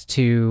defaults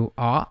to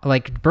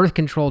like birth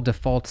control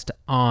defaults to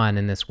on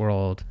in this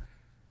world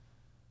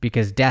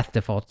because death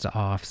defaults to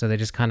off. So they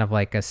just kind of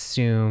like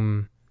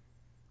assume,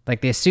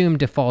 like the assumed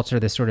defaults are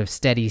this sort of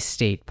steady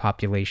state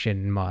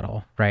population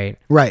model, right?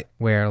 Right.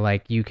 Where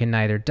like you can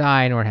neither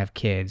die nor have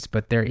kids,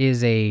 but there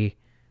is a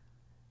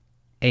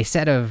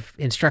set of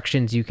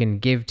instructions you can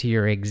give to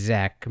your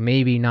exec,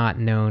 maybe not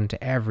known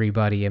to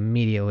everybody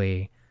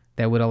immediately,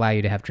 that would allow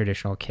you to have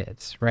traditional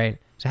kids, right?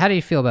 So how do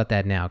you feel about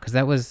that now? Because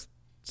that was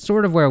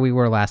sort of where we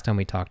were last time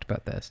we talked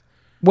about this.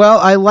 Well,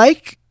 I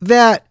like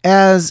that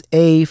as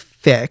a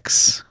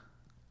fix.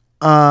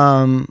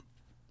 Now,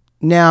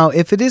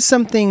 if it is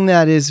something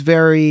that is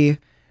very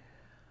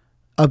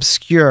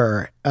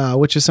obscure,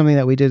 which is something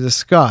that we did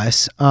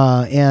discuss,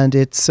 and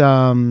it's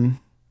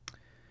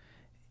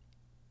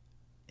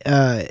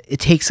it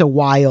takes a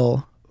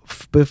while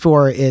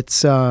before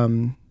it's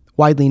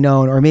widely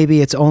known, or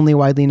maybe it's only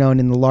widely known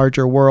in the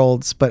larger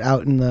worlds, but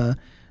out in the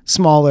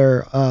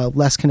smaller,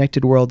 less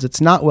connected worlds, it's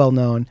not well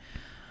known.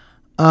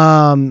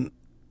 Then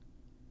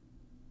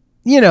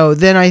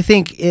I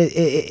think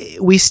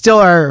we still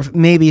are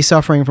maybe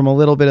suffering from a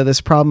little bit of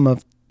this problem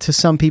of, to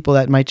some people,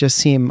 that might just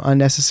seem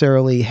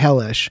unnecessarily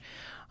hellish.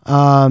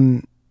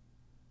 But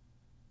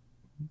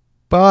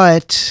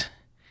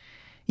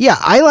yeah,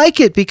 I like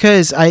it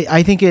because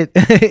I think it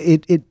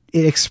it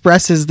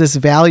expresses this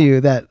value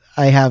that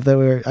I have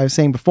that I was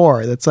saying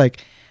before. That's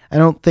like, I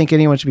don't think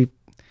anyone should be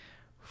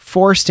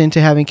forced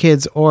into having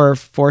kids or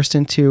forced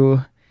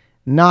into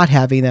not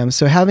having them.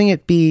 So having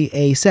it be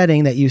a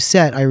setting that you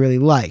set, I really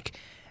like.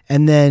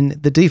 And then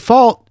the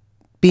default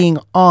being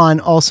on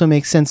also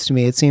makes sense to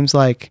me. It seems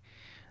like,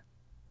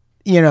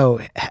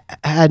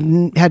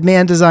 had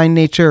man designed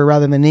nature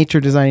rather than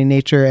nature designing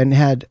nature, and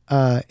had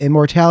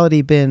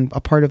immortality been a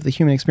part of the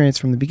human experience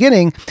from the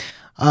beginning,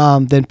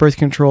 then birth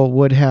control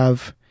would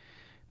have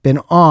been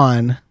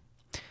on.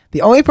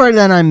 The only part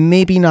that I'm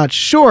maybe not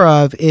sure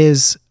of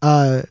is,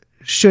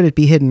 should it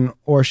be hidden,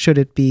 or should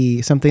it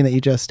be something that you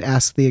just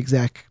ask the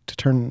exec to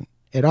turn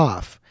it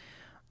off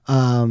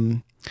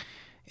in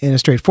a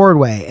straightforward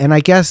way? And I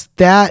guess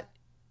that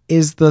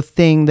is the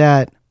thing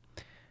that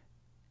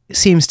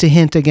seems to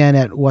hint again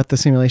at what the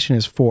simulation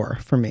is for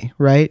me,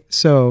 right?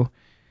 So,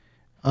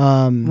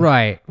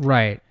 right.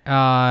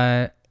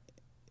 Well,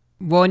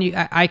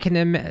 and I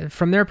can,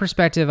 from their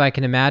perspective, I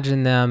can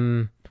imagine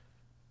them,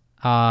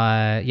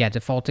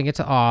 defaulting it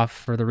to off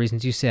for the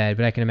reasons you said,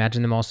 but I can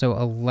imagine them also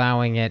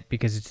allowing it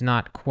because it's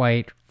not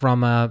quite,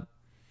 from a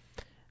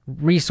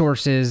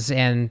resources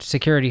and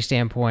security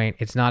standpoint,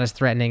 it's not as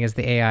threatening as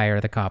the AI or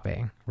the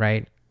copying,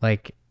 right?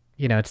 Like,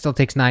 it still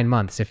takes 9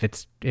 months if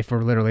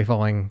we're literally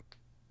following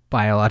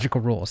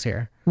biological rules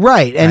here.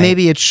 Right. And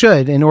maybe it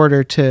should, in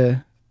order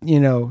to,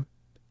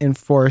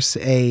 enforce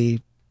a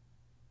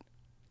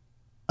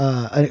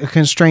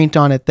constraint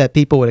on it that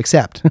people would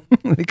accept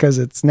because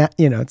it's not,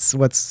 it's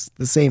what's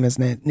the same as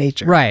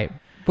nature. Right.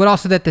 But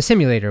also that the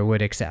simulator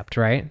would accept,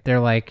 right? They're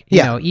like,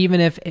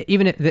 even if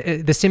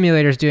the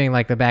simulator's doing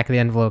like the back of the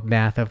envelope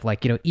math of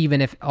like,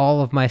 even if all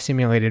of my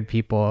simulated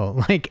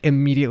people like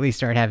immediately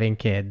start having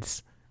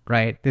kids,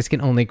 right? This can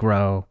only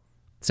grow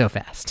so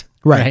fast,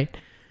 right?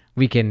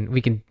 We can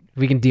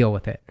deal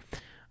with it.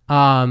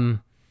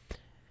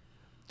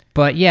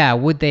 But yeah,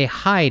 would they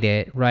hide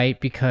it, right?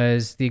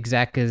 Because the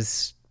exec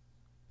is,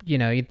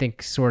 you'd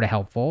think sort of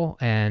helpful.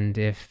 And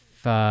if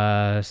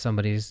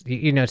somebody's,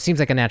 it seems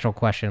like a natural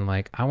question,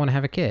 like, I want to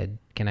have a kid.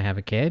 Can I have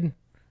a kid?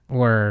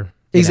 Or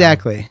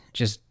exactly,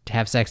 just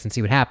have sex and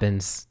see what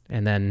happens.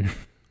 And then,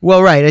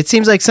 well, right. It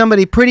seems like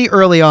somebody pretty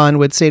early on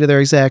would say to their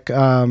exec,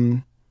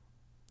 how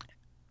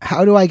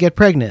do I get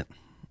pregnant?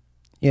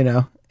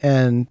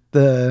 And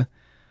the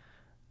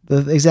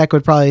exec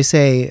would probably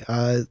say,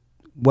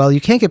 well,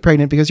 you can't get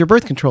pregnant because your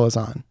birth control is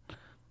on,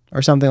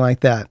 or something like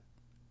that.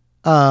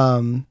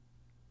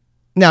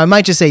 Now, I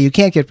might just say you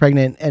can't get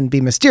pregnant and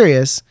be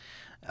mysterious,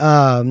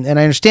 and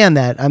I understand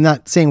that. I'm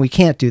not saying we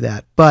can't do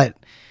that, but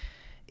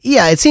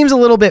Yeah, it seems a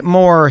little bit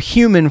more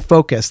human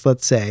focused,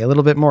 let's say, a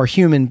little bit more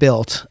human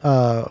built,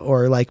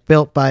 or like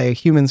built by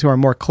humans who are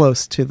more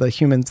close to the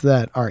humans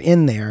that are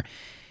in there,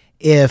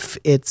 if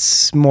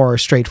it's more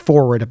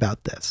straightforward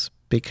about this,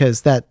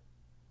 because that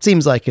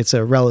seems like it's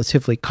a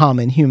relatively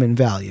common human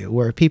value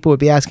where people would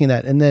be asking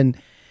that, and then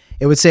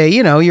it would say,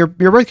 your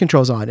birth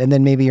control's on, and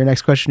then maybe your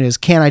next question is,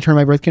 can I turn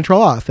my birth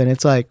control off? And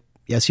it's like,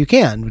 yes, you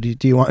can.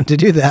 Do you want to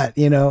do that?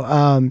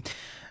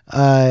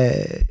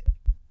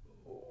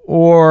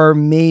 Or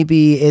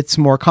maybe it's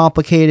more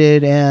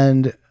complicated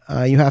and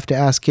you have to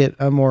ask it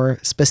a more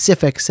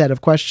specific set of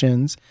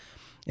questions,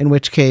 in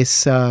which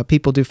case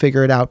people do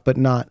figure it out, but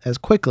not as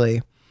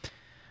quickly.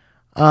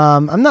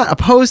 I'm not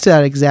opposed to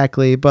that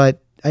exactly,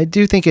 but I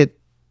do think it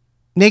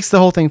makes the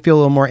whole thing feel a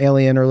little more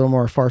alien or a little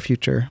more far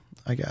future,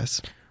 I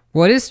guess.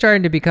 Well, it is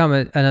starting to become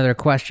another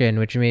question,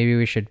 which maybe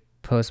we should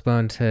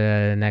postpone to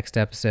the next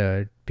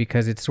episode,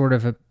 because it's sort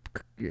of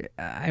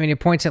it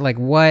points at like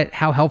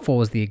how helpful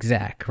was the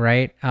exec,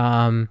 right?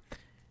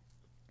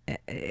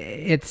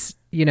 It's,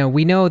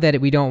 we know that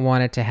we don't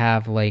want it to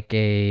have like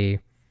a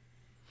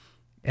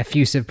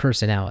effusive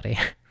personality,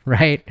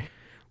 right?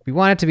 We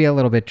want it to be a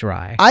little bit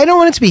dry. I don't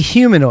want it to be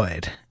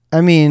humanoid.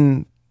 I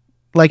mean,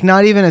 like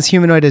not even as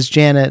humanoid as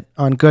Janet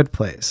on Good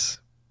Place.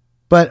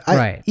 But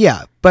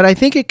but I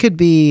think it could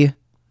be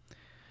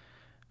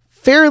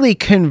fairly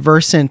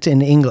conversant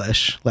in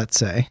English, let's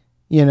say,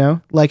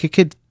 like it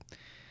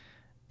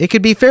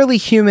could be fairly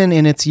human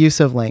in its use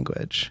of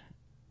language,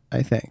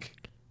 I think,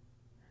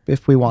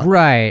 if we want.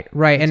 Right.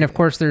 And of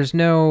course there's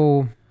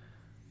no,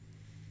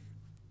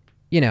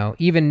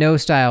 even no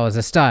style is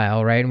a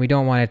style, right? And we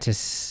don't want it to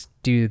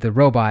do the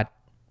robot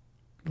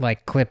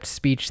like clipped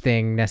speech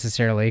thing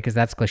necessarily, because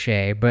that's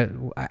cliche, but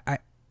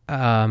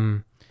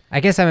I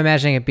guess I'm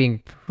imagining it being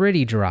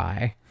pretty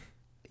dry.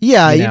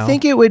 Yeah, you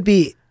think it would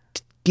be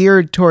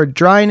geared toward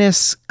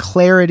dryness,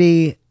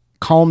 clarity,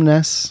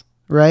 calmness,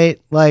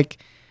 right? Like,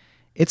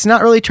 it's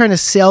not really trying to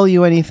sell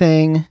you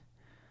anything.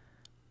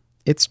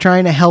 It's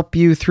trying to help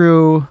you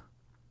through,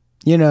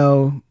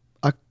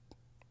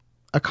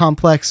 a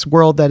complex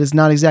world that is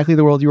not exactly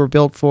the world you were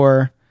built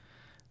for.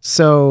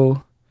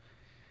 So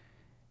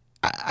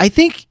I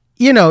think,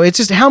 it's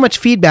just how much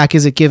feedback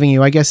is it giving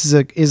you, I guess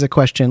is a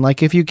question.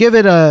 Like if you give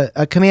it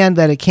a command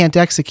that it can't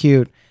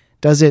execute,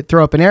 does it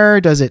throw up an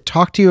error? Does it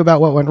talk to you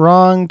about what went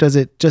wrong? Does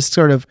it just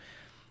sort of,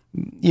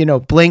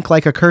 blink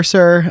like a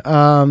cursor?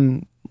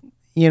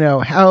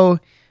 How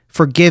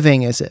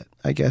forgiving is it,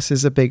 I guess,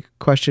 is a big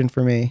question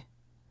for me.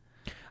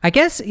 I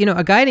guess,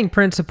 a guiding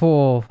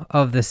principle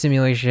of the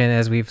simulation,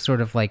 as we've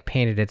sort of like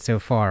painted it so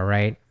far,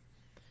 right?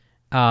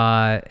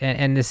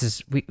 And this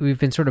is, we've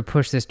been sort of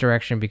pushed this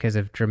direction because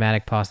of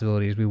dramatic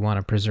possibilities we want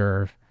to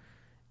preserve,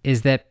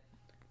 is that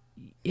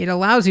it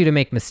allows you to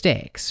make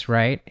mistakes,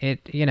 right?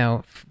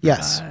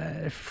 Yes.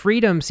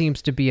 Freedom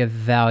seems to be a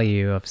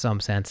value of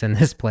some sense in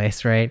this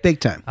place, right? Big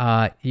time.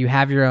 You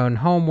have your own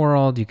home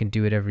world. You can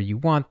do whatever you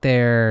want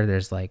there.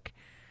 There's like,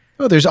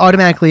 there's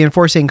automatically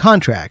enforcing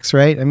contracts,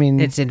 right? I mean,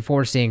 it's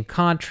enforcing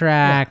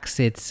contracts.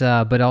 Yeah. It's,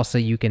 but also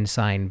you can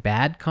sign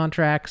bad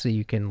contracts. So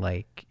you can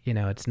like,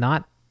 it's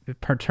not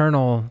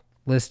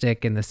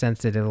paternalistic in the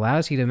sense that it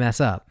allows you to mess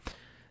up.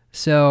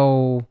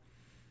 So,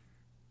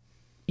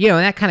 and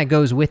that kind of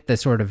goes with the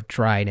sort of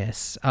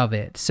dryness of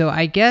it. So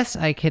I guess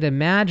I could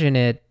imagine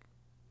it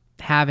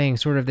having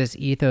sort of this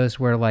ethos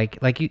where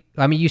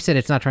you said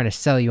it's not trying to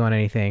sell you on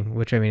anything,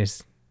 which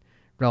is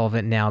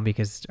relevant now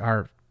because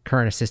our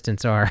current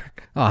assistants are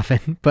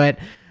often, but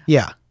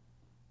yeah.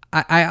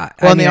 They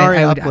are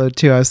in Upload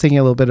too. I was thinking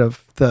a little bit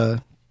of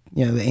the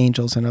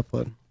angels in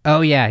Upload.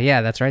 Oh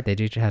yeah, that's right. They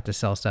do have to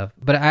sell stuff.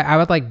 But I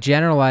would like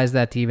generalize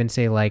that to even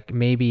say like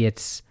maybe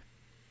it's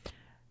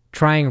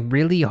trying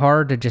really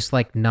hard to just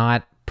like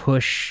not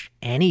push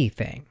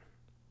anything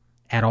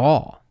at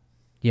all,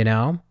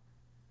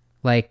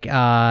 Like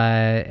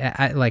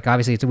like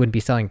obviously it wouldn't be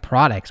selling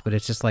products, but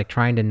it's just like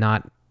trying to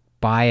not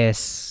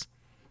bias.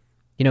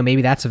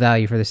 Maybe that's a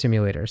value for the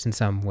simulators in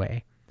some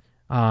way.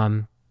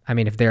 If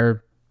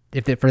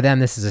for them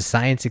this is a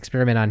science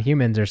experiment on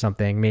humans or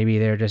something, maybe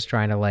they're just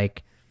trying to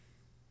like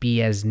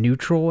be as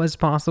neutral as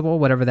possible,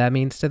 whatever that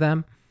means to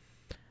them.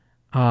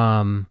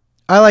 I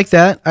like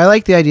that. I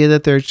like the idea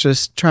that they're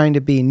just trying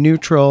to be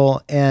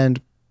neutral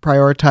and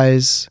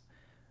prioritize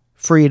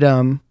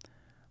freedom.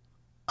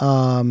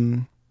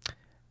 That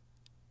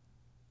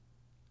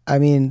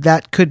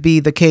could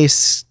be the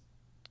case,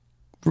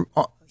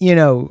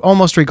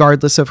 almost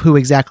regardless of who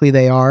exactly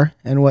they are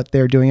and what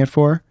they're doing it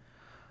for.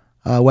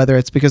 Whether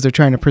it's because they're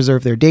trying to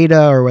preserve their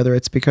data or whether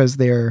it's because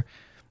they're,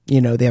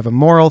 they have a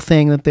moral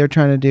thing that they're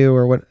trying to do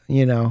or what,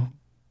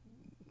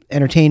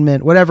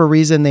 entertainment, whatever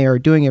reason they are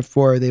doing it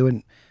for, they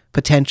would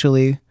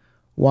potentially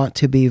want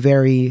to be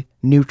very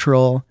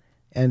neutral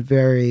and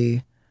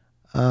very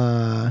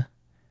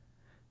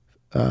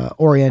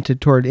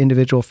oriented toward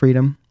individual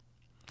freedom.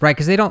 Right,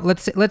 because they don't,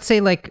 let's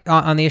say like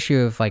on the issue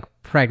of like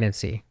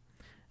pregnancy,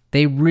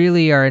 they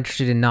really are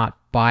interested in not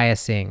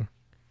biasing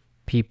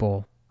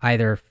people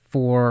either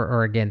for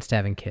or against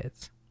having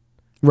kids.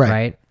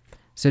 Right.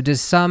 So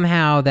does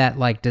somehow that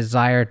like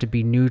desire to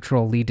be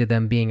neutral lead to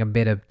them being a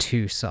bit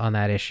obtuse on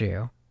that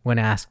issue when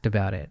asked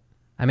about it?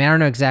 I mean, I don't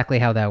know exactly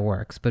how that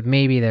works, but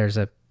maybe there's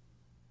a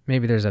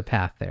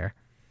path there.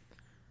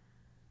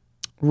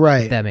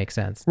 Right. If that makes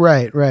sense.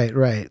 Right.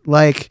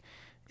 Like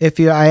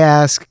I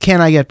ask, can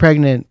I get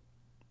pregnant?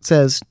 It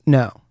says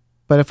no.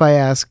 But if I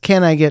ask,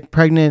 can I get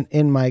pregnant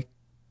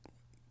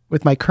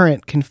with my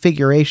current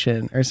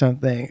configuration or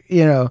something,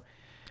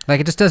 Like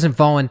it just doesn't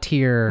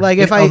volunteer. Like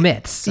it if I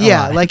omits.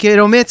 Like it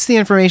omits the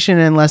information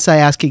unless I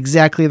ask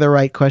exactly the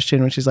right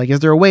question, which is like,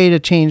 is there a way to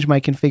change my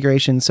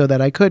configuration so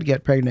that I could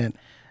get pregnant?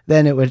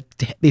 Then it would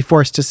be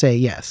forced to say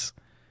yes.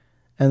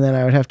 And then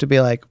I would have to be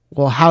like,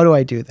 well, how do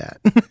I do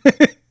that?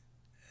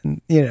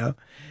 And,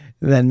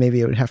 then maybe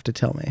it would have to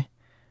tell me.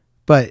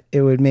 But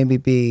it would maybe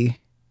be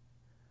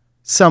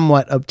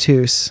somewhat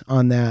obtuse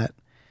on that.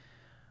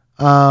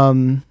 I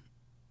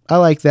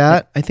like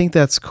that. I think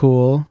that's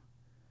cool.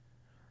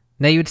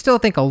 Now, you would still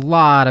think a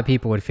lot of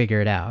people would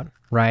figure it out,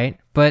 right?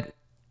 But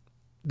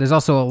there's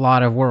also a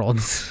lot of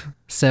worlds.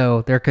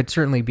 So there could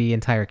certainly be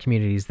entire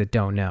communities that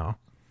don't know.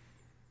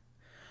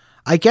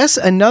 I guess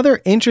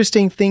another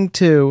interesting thing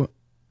to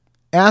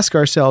ask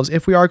ourselves,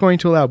 if we are going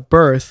to allow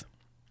birth,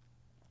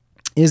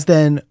 is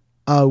then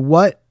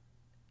what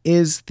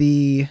is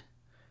the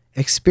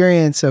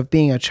experience of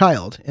being a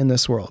child in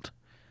this world?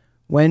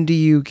 When do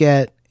you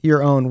get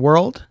your own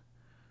world?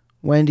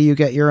 When do you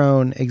get your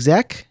own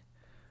exec?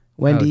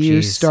 When do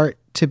you start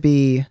to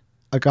be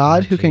a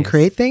god who can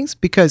create things?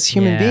 Because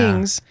human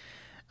beings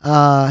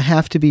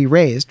have to be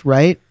raised,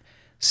 right?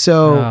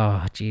 So,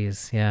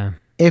 yeah.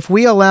 If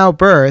we allow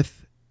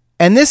birth,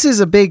 and this is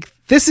the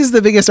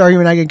biggest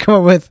argument I can come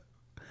up with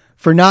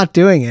for not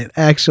doing it,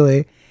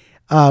 actually.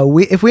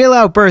 If we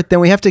allow birth, then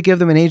we have to give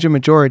them an age of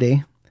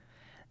majority.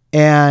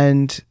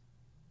 Or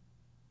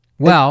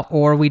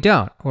we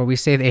don't. Or we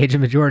say the age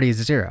of majority is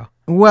 0.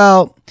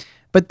 Well,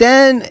 but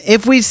then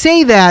if we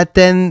say that,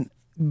 then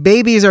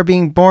babies are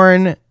being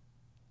born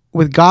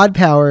with god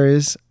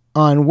powers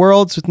on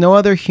worlds with no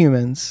other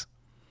humans,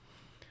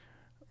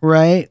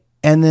 right?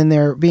 And then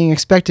they're being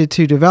expected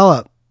to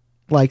develop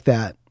like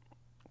that.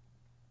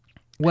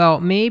 Well,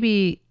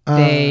 maybe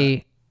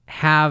they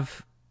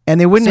have... And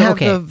they wouldn't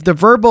have the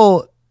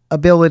verbal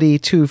ability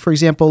to, for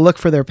example, look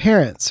for their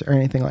parents or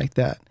anything like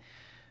that.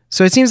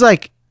 So it seems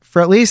like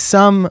for at least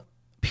some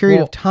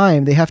period of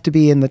time, they have to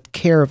be in the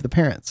care of the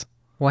parents.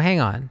 Well, hang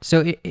on.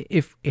 So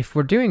if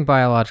we're doing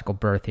biological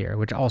birth here,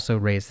 which also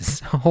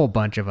raises a whole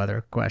bunch of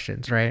other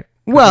questions, right?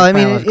 Well, I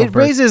mean, it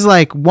raises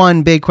like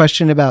one big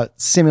question about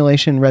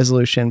simulation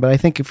resolution, but I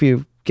think if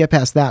you get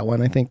past that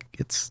one, I think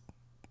it's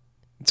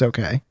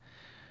okay.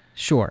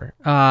 Sure.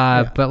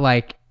 But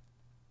like,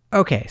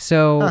 okay,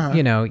 so,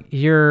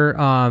 you're,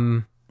 I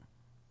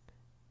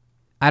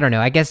don't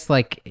know, I guess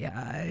like,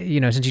 since you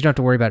don't have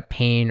to worry about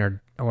pain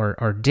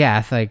or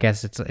death, I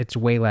guess it's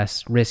way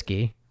less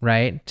risky,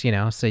 right?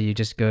 So you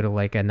just go to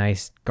like a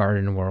nice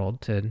garden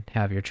world to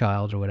have your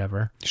child or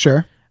whatever.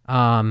 Sure.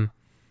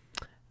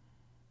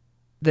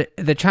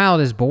 The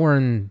child is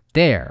born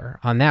there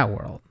on that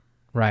world,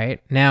 right?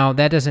 Now,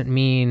 that doesn't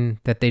mean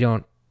that they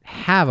don't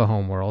have a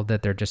home world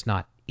that they're just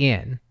not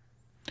in.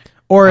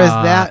 Or is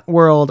that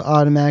world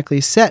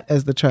automatically set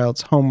as the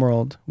child's home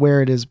world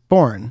where it is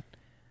born?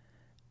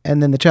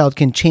 And then the child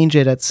can change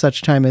it at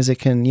such time as it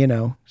can,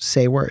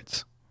 say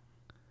words.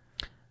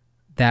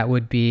 That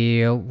would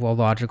be a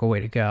logical way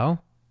to go.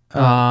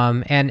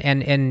 And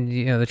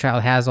the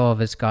child has all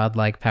of its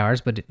godlike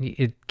powers, but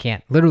it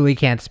literally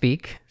can't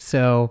speak.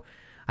 So,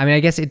 I mean, I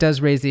guess it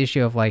does raise the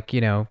issue of like,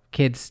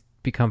 kids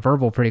become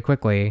verbal pretty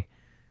quickly.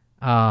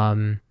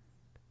 Like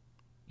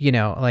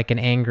an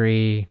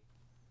angry,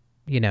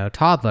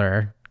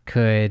 toddler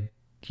could,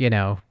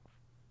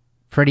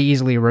 pretty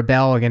easily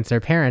rebel against their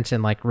parents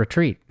and like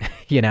retreat,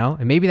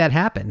 and maybe that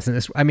happens.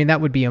 And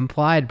that would be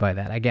implied by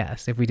that, I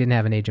guess, if we didn't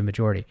have an age of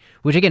majority,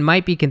 which again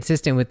might be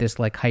consistent with this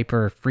like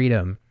hyper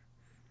freedom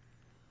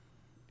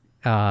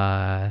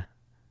that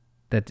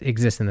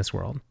exists in this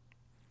world.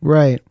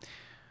 Right.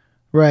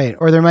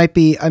 Or there might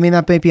be,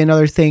 that might be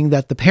another thing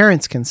that the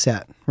parents can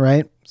set,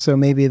 right? So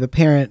maybe the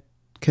parent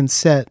can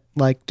set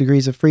like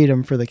degrees of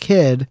freedom for the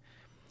kid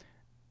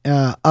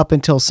up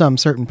until some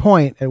certain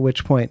point, at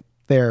which point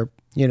they're,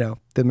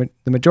 the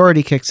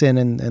majority kicks in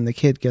and the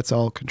kid gets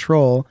all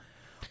control.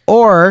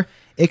 Or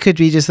it could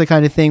be just the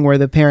kind of thing where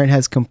the parent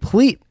has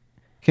complete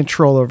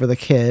control over the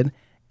kid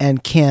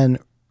and can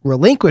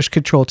relinquish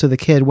control to the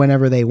kid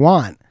whenever they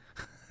want.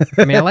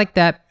 I mean, I like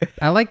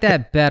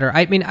that better.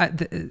 I mean,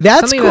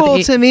 that's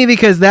cool to me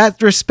because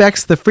that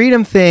respects the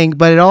freedom thing,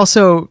 but it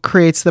also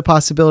creates the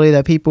possibility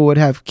that people would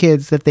have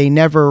kids that they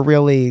never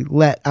really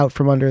let out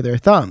from under their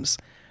thumbs,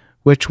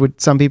 which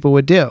some people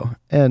would do.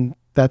 And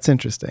that's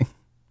interesting.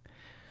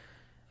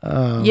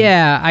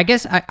 I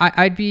guess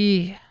I'd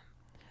be...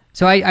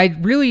 So I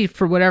really,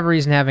 for whatever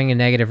reason, having a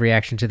negative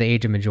reaction to the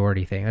age of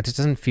majority thing. That just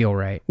doesn't feel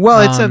right.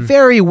 Well, it's a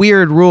very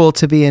weird rule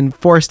to be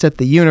enforced at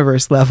the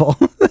universe level.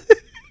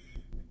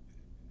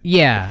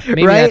 Yeah,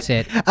 maybe right? that's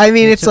it. I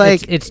mean, it's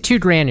like... It's too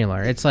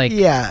granular. It's like...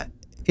 Yeah.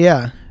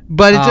 Yeah.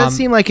 But it does Um,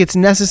 seem like it's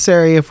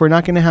necessary if we're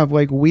not going to have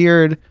like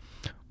weird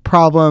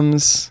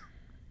problems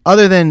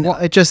other than Well-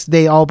 it just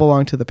they all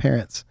belong to the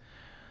parents.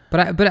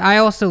 But I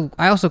also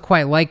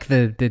quite like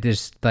the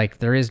just like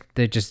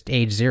they're just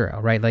age 0,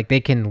 right? Like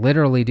they can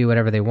literally do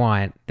whatever they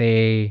want.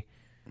 They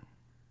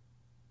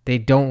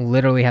don't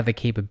literally have the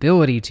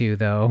capability to,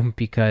 though,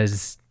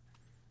 because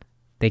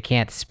they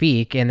can't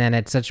speak. And then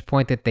at such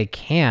point that they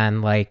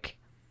can, like,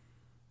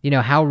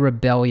 how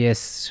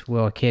rebellious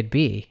will a kid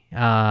be?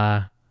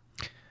 Yeah,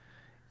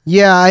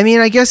 I mean,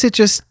 I guess it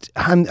just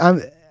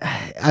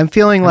I'm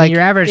feeling like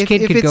your average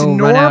kid if could it's go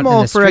run out in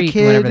normal the for a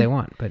street whenever they kid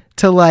want, but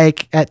to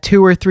like at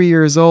 2 or 3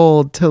 years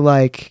old to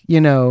like,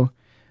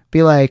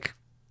 be like,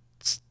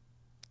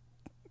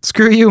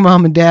 screw you,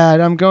 mom and dad,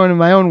 I'm going to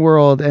my own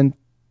world, and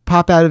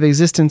pop out of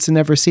existence and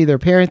never see their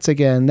parents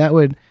again. That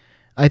would,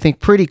 I think,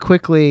 pretty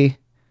quickly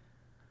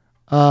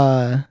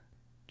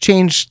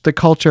change the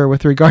culture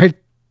with regard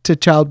to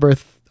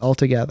childbirth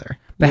altogether.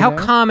 But you how know?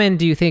 common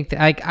do you think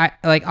that,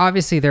 like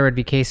obviously there would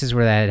be cases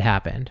where that had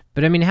happened,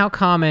 but I mean, how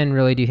common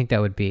really do you think that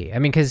would be? I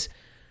mean, because,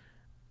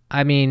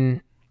 I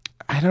don't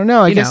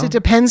know. I guess it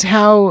depends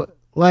how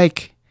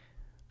like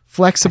I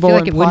flexible feel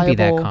like and it wouldn't be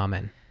that pliable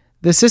common.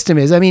 the system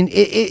is. I mean,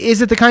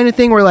 is it the kind of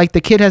thing where like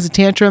the kid has a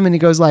tantrum and he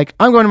goes like,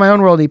 I'm going to my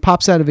own world. He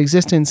pops out of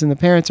existence and the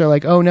parents are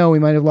like, oh no, we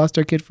might have lost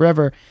our kid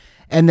forever.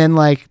 And then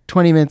like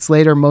 20 minutes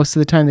later, most of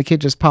the time the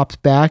kid just pops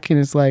back and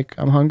is like,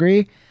 I'm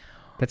hungry.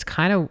 That's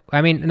kind of,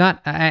 I mean,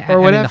 not, I Or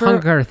mean, whatever. the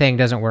hunger thing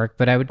doesn't work,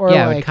 but I would, Or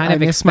I like, would kind I of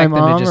miss my expect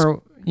them mom to just,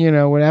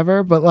 or,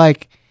 whatever. But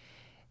like,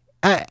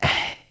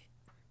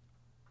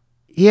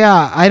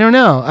 yeah, I don't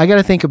know. I got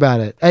to think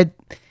about it.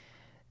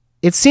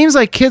 It seems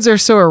like kids are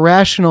so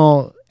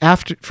irrational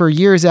for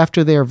years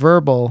after they're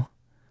verbal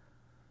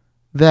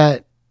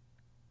that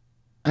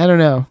I don't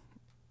know.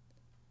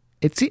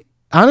 It's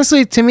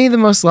honestly, to me, the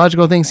most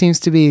logical thing seems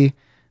to be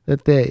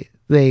that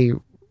they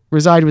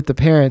reside with the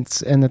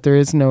parents and that there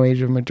is no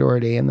age of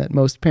majority and that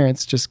most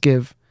parents just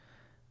give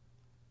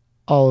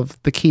all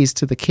of the keys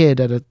to the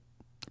kid at a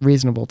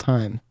reasonable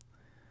time.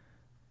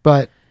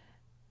 But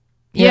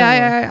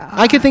yeah,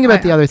 I could think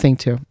about the other thing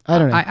too. I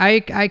don't know.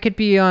 I could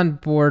be on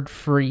board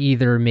for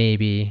either,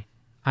 maybe.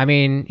 I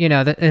mean,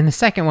 in the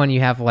second one,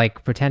 you have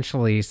like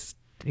potentially,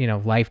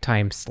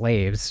 lifetime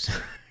slaves,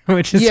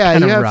 which is you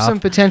kind of have rough. some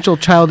potential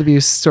child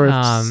abuse sort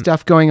of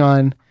stuff going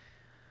on.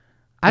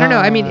 I don't know.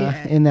 I mean,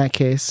 in that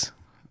case,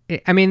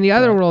 the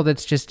other world,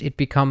 it's just, it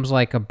becomes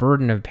like a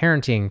burden of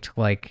parenting to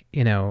like,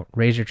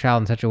 raise your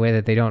child in such a way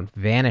that they don't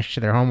vanish to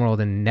their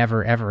homeworld and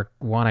never, ever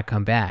want to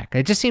come back.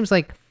 It just seems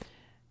like,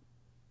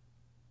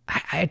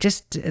 it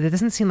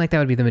doesn't seem like that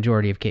would be the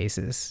majority of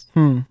cases.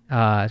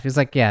 It feels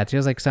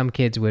like some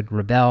kids would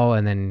rebel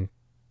and then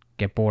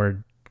get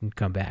bored and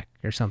come back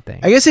or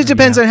something. I guess it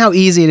depends on how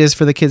easy it is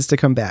for the kids to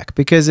come back,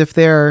 because if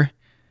they're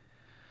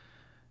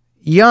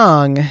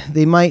young,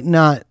 they might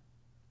not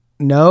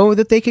know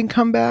that they can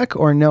come back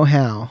or know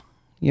how,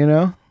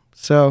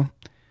 So,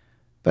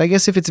 but I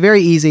guess if it's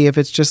very easy, if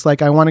it's just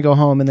like, I want to go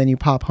home and then you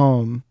pop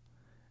home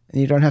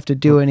and you don't have to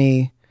do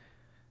any.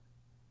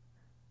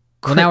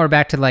 Well, now we're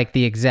back to like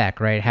the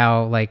exec, right?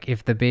 How like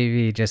if the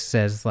baby just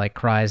says like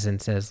cries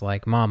and says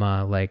like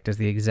mama, like does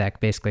the exec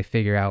basically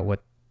figure out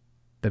what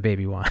the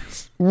baby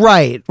wants?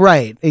 Right,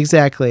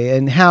 exactly.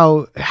 And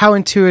how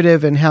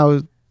intuitive and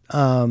how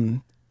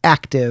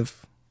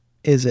active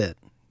is it?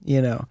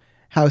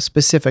 How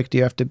specific do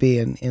you have to be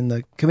in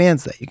the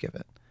commands that you give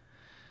it?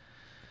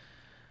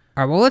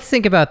 All right, well, let's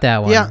think about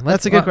that one. Yeah,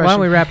 that's a good question. Why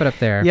don't we wrap it up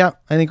there? Yeah,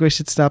 I think we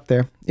should stop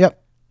there.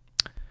 Yep.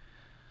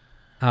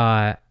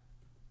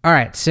 All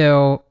right,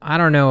 so I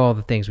don't know all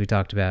the things we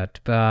talked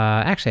about, but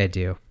actually I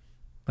do.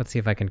 Let's see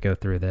if I can go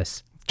through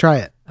this. Try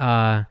it.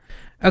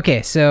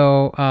 Okay,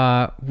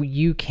 so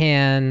you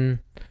can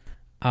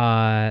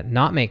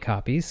not make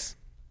copies,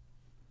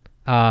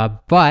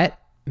 but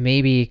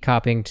maybe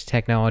copying to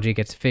technology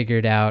gets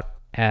figured out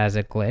as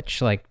a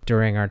glitch, like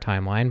during our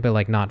timeline, but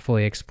like not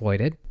fully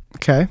exploited.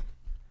 Okay.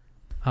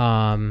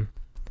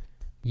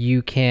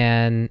 You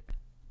can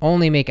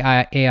only make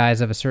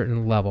AIs of a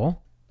certain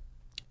level.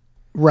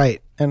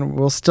 Right. And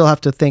we'll still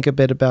have to think a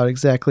bit about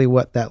exactly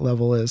what that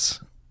level is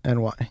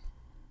and why.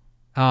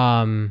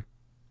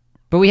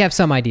 But we have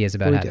some ideas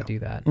about how to do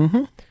that.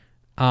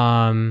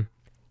 Mm-hmm.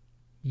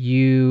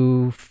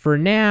 You, for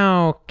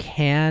now,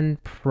 can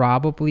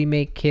probably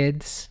make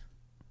kids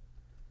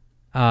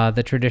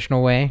the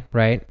traditional way,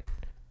 right?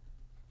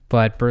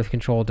 But birth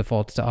control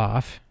defaults to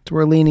off. So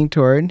we're leaning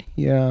toward,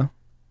 yeah.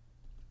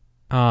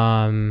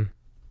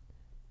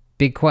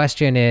 Big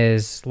question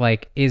is,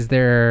 like, is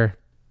there...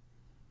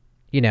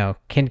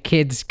 can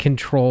kids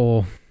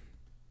control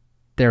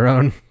their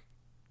own,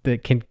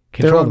 can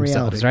control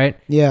themselves, reality. right?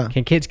 Yeah.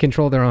 Can kids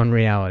control their own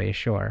reality?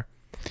 Sure.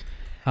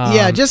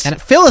 Yeah, just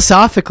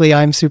philosophically,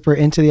 I'm super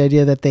into the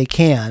idea that they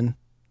can.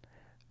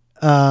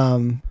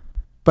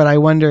 But I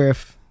wonder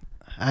if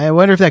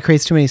that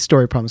creates too many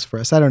story problems for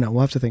us. I don't know.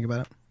 We'll have to think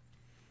about it.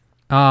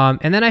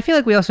 And then I feel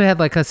like we also had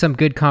like some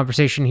good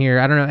conversation here.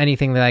 I don't know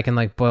anything that I can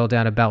like boil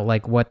down about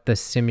like what the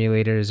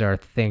simulators are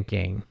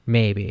thinking,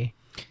 maybe.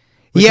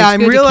 Yeah,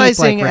 I'm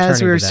realizing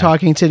as we were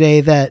talking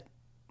today that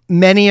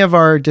many of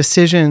our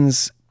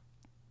decisions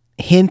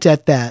hint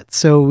at that.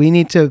 So we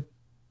need to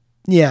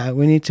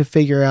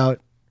figure out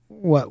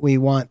what we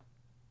want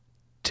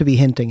to be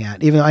hinting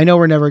at. Even though I know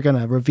we're never going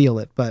to reveal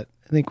it, but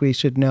I think we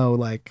should know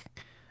like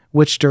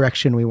which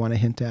direction we want to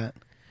hint at.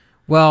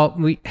 Well,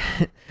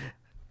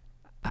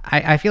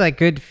 I feel like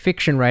good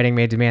fiction writing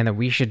may demand that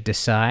we should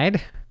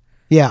decide.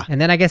 Yeah.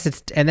 And then I guess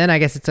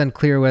it's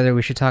unclear whether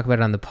we should talk about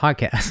it on the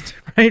podcast,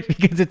 right?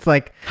 Because it's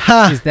like,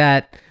 is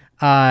that,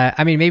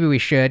 I mean, maybe we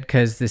should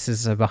because this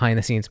is a behind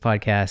the scenes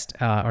podcast,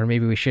 or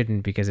maybe we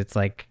shouldn't because it's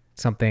like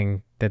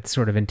something that's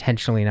sort of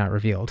intentionally not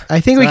revealed. I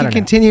think we can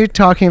continue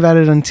talking about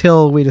it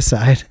until we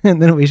decide,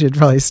 and then we should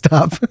probably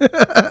stop.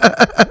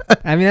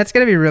 I mean, that's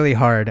going to be really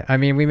hard. I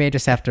mean, we may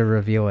just have to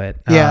reveal it.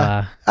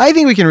 Yeah. I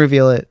think we can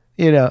reveal it.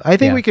 I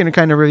think we can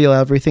kind of reveal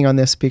everything on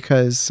this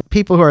because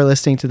people who are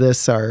listening to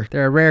this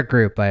they're a rare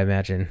group, I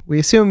imagine. We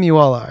assume you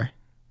all are,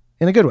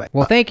 in a good way.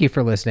 Well, thank you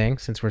for listening,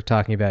 since we're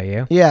talking about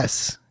you.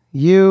 Yes,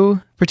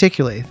 you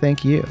particularly.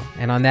 Thank you.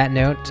 And on that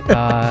note,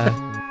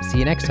 see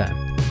you next time.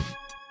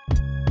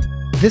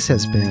 This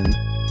has been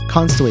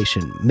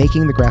Constellation,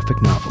 Making the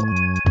Graphic Novel.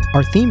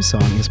 Our theme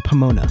song is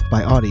Pomona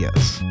by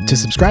Audios. To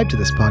subscribe to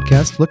this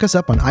podcast, look us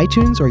up on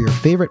iTunes or your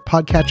favorite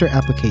podcatcher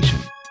application.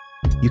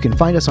 You can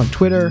find us on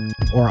Twitter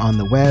or on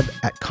the web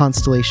at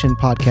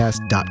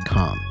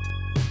constellationpodcast.com.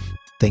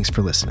 Thanks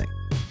for listening.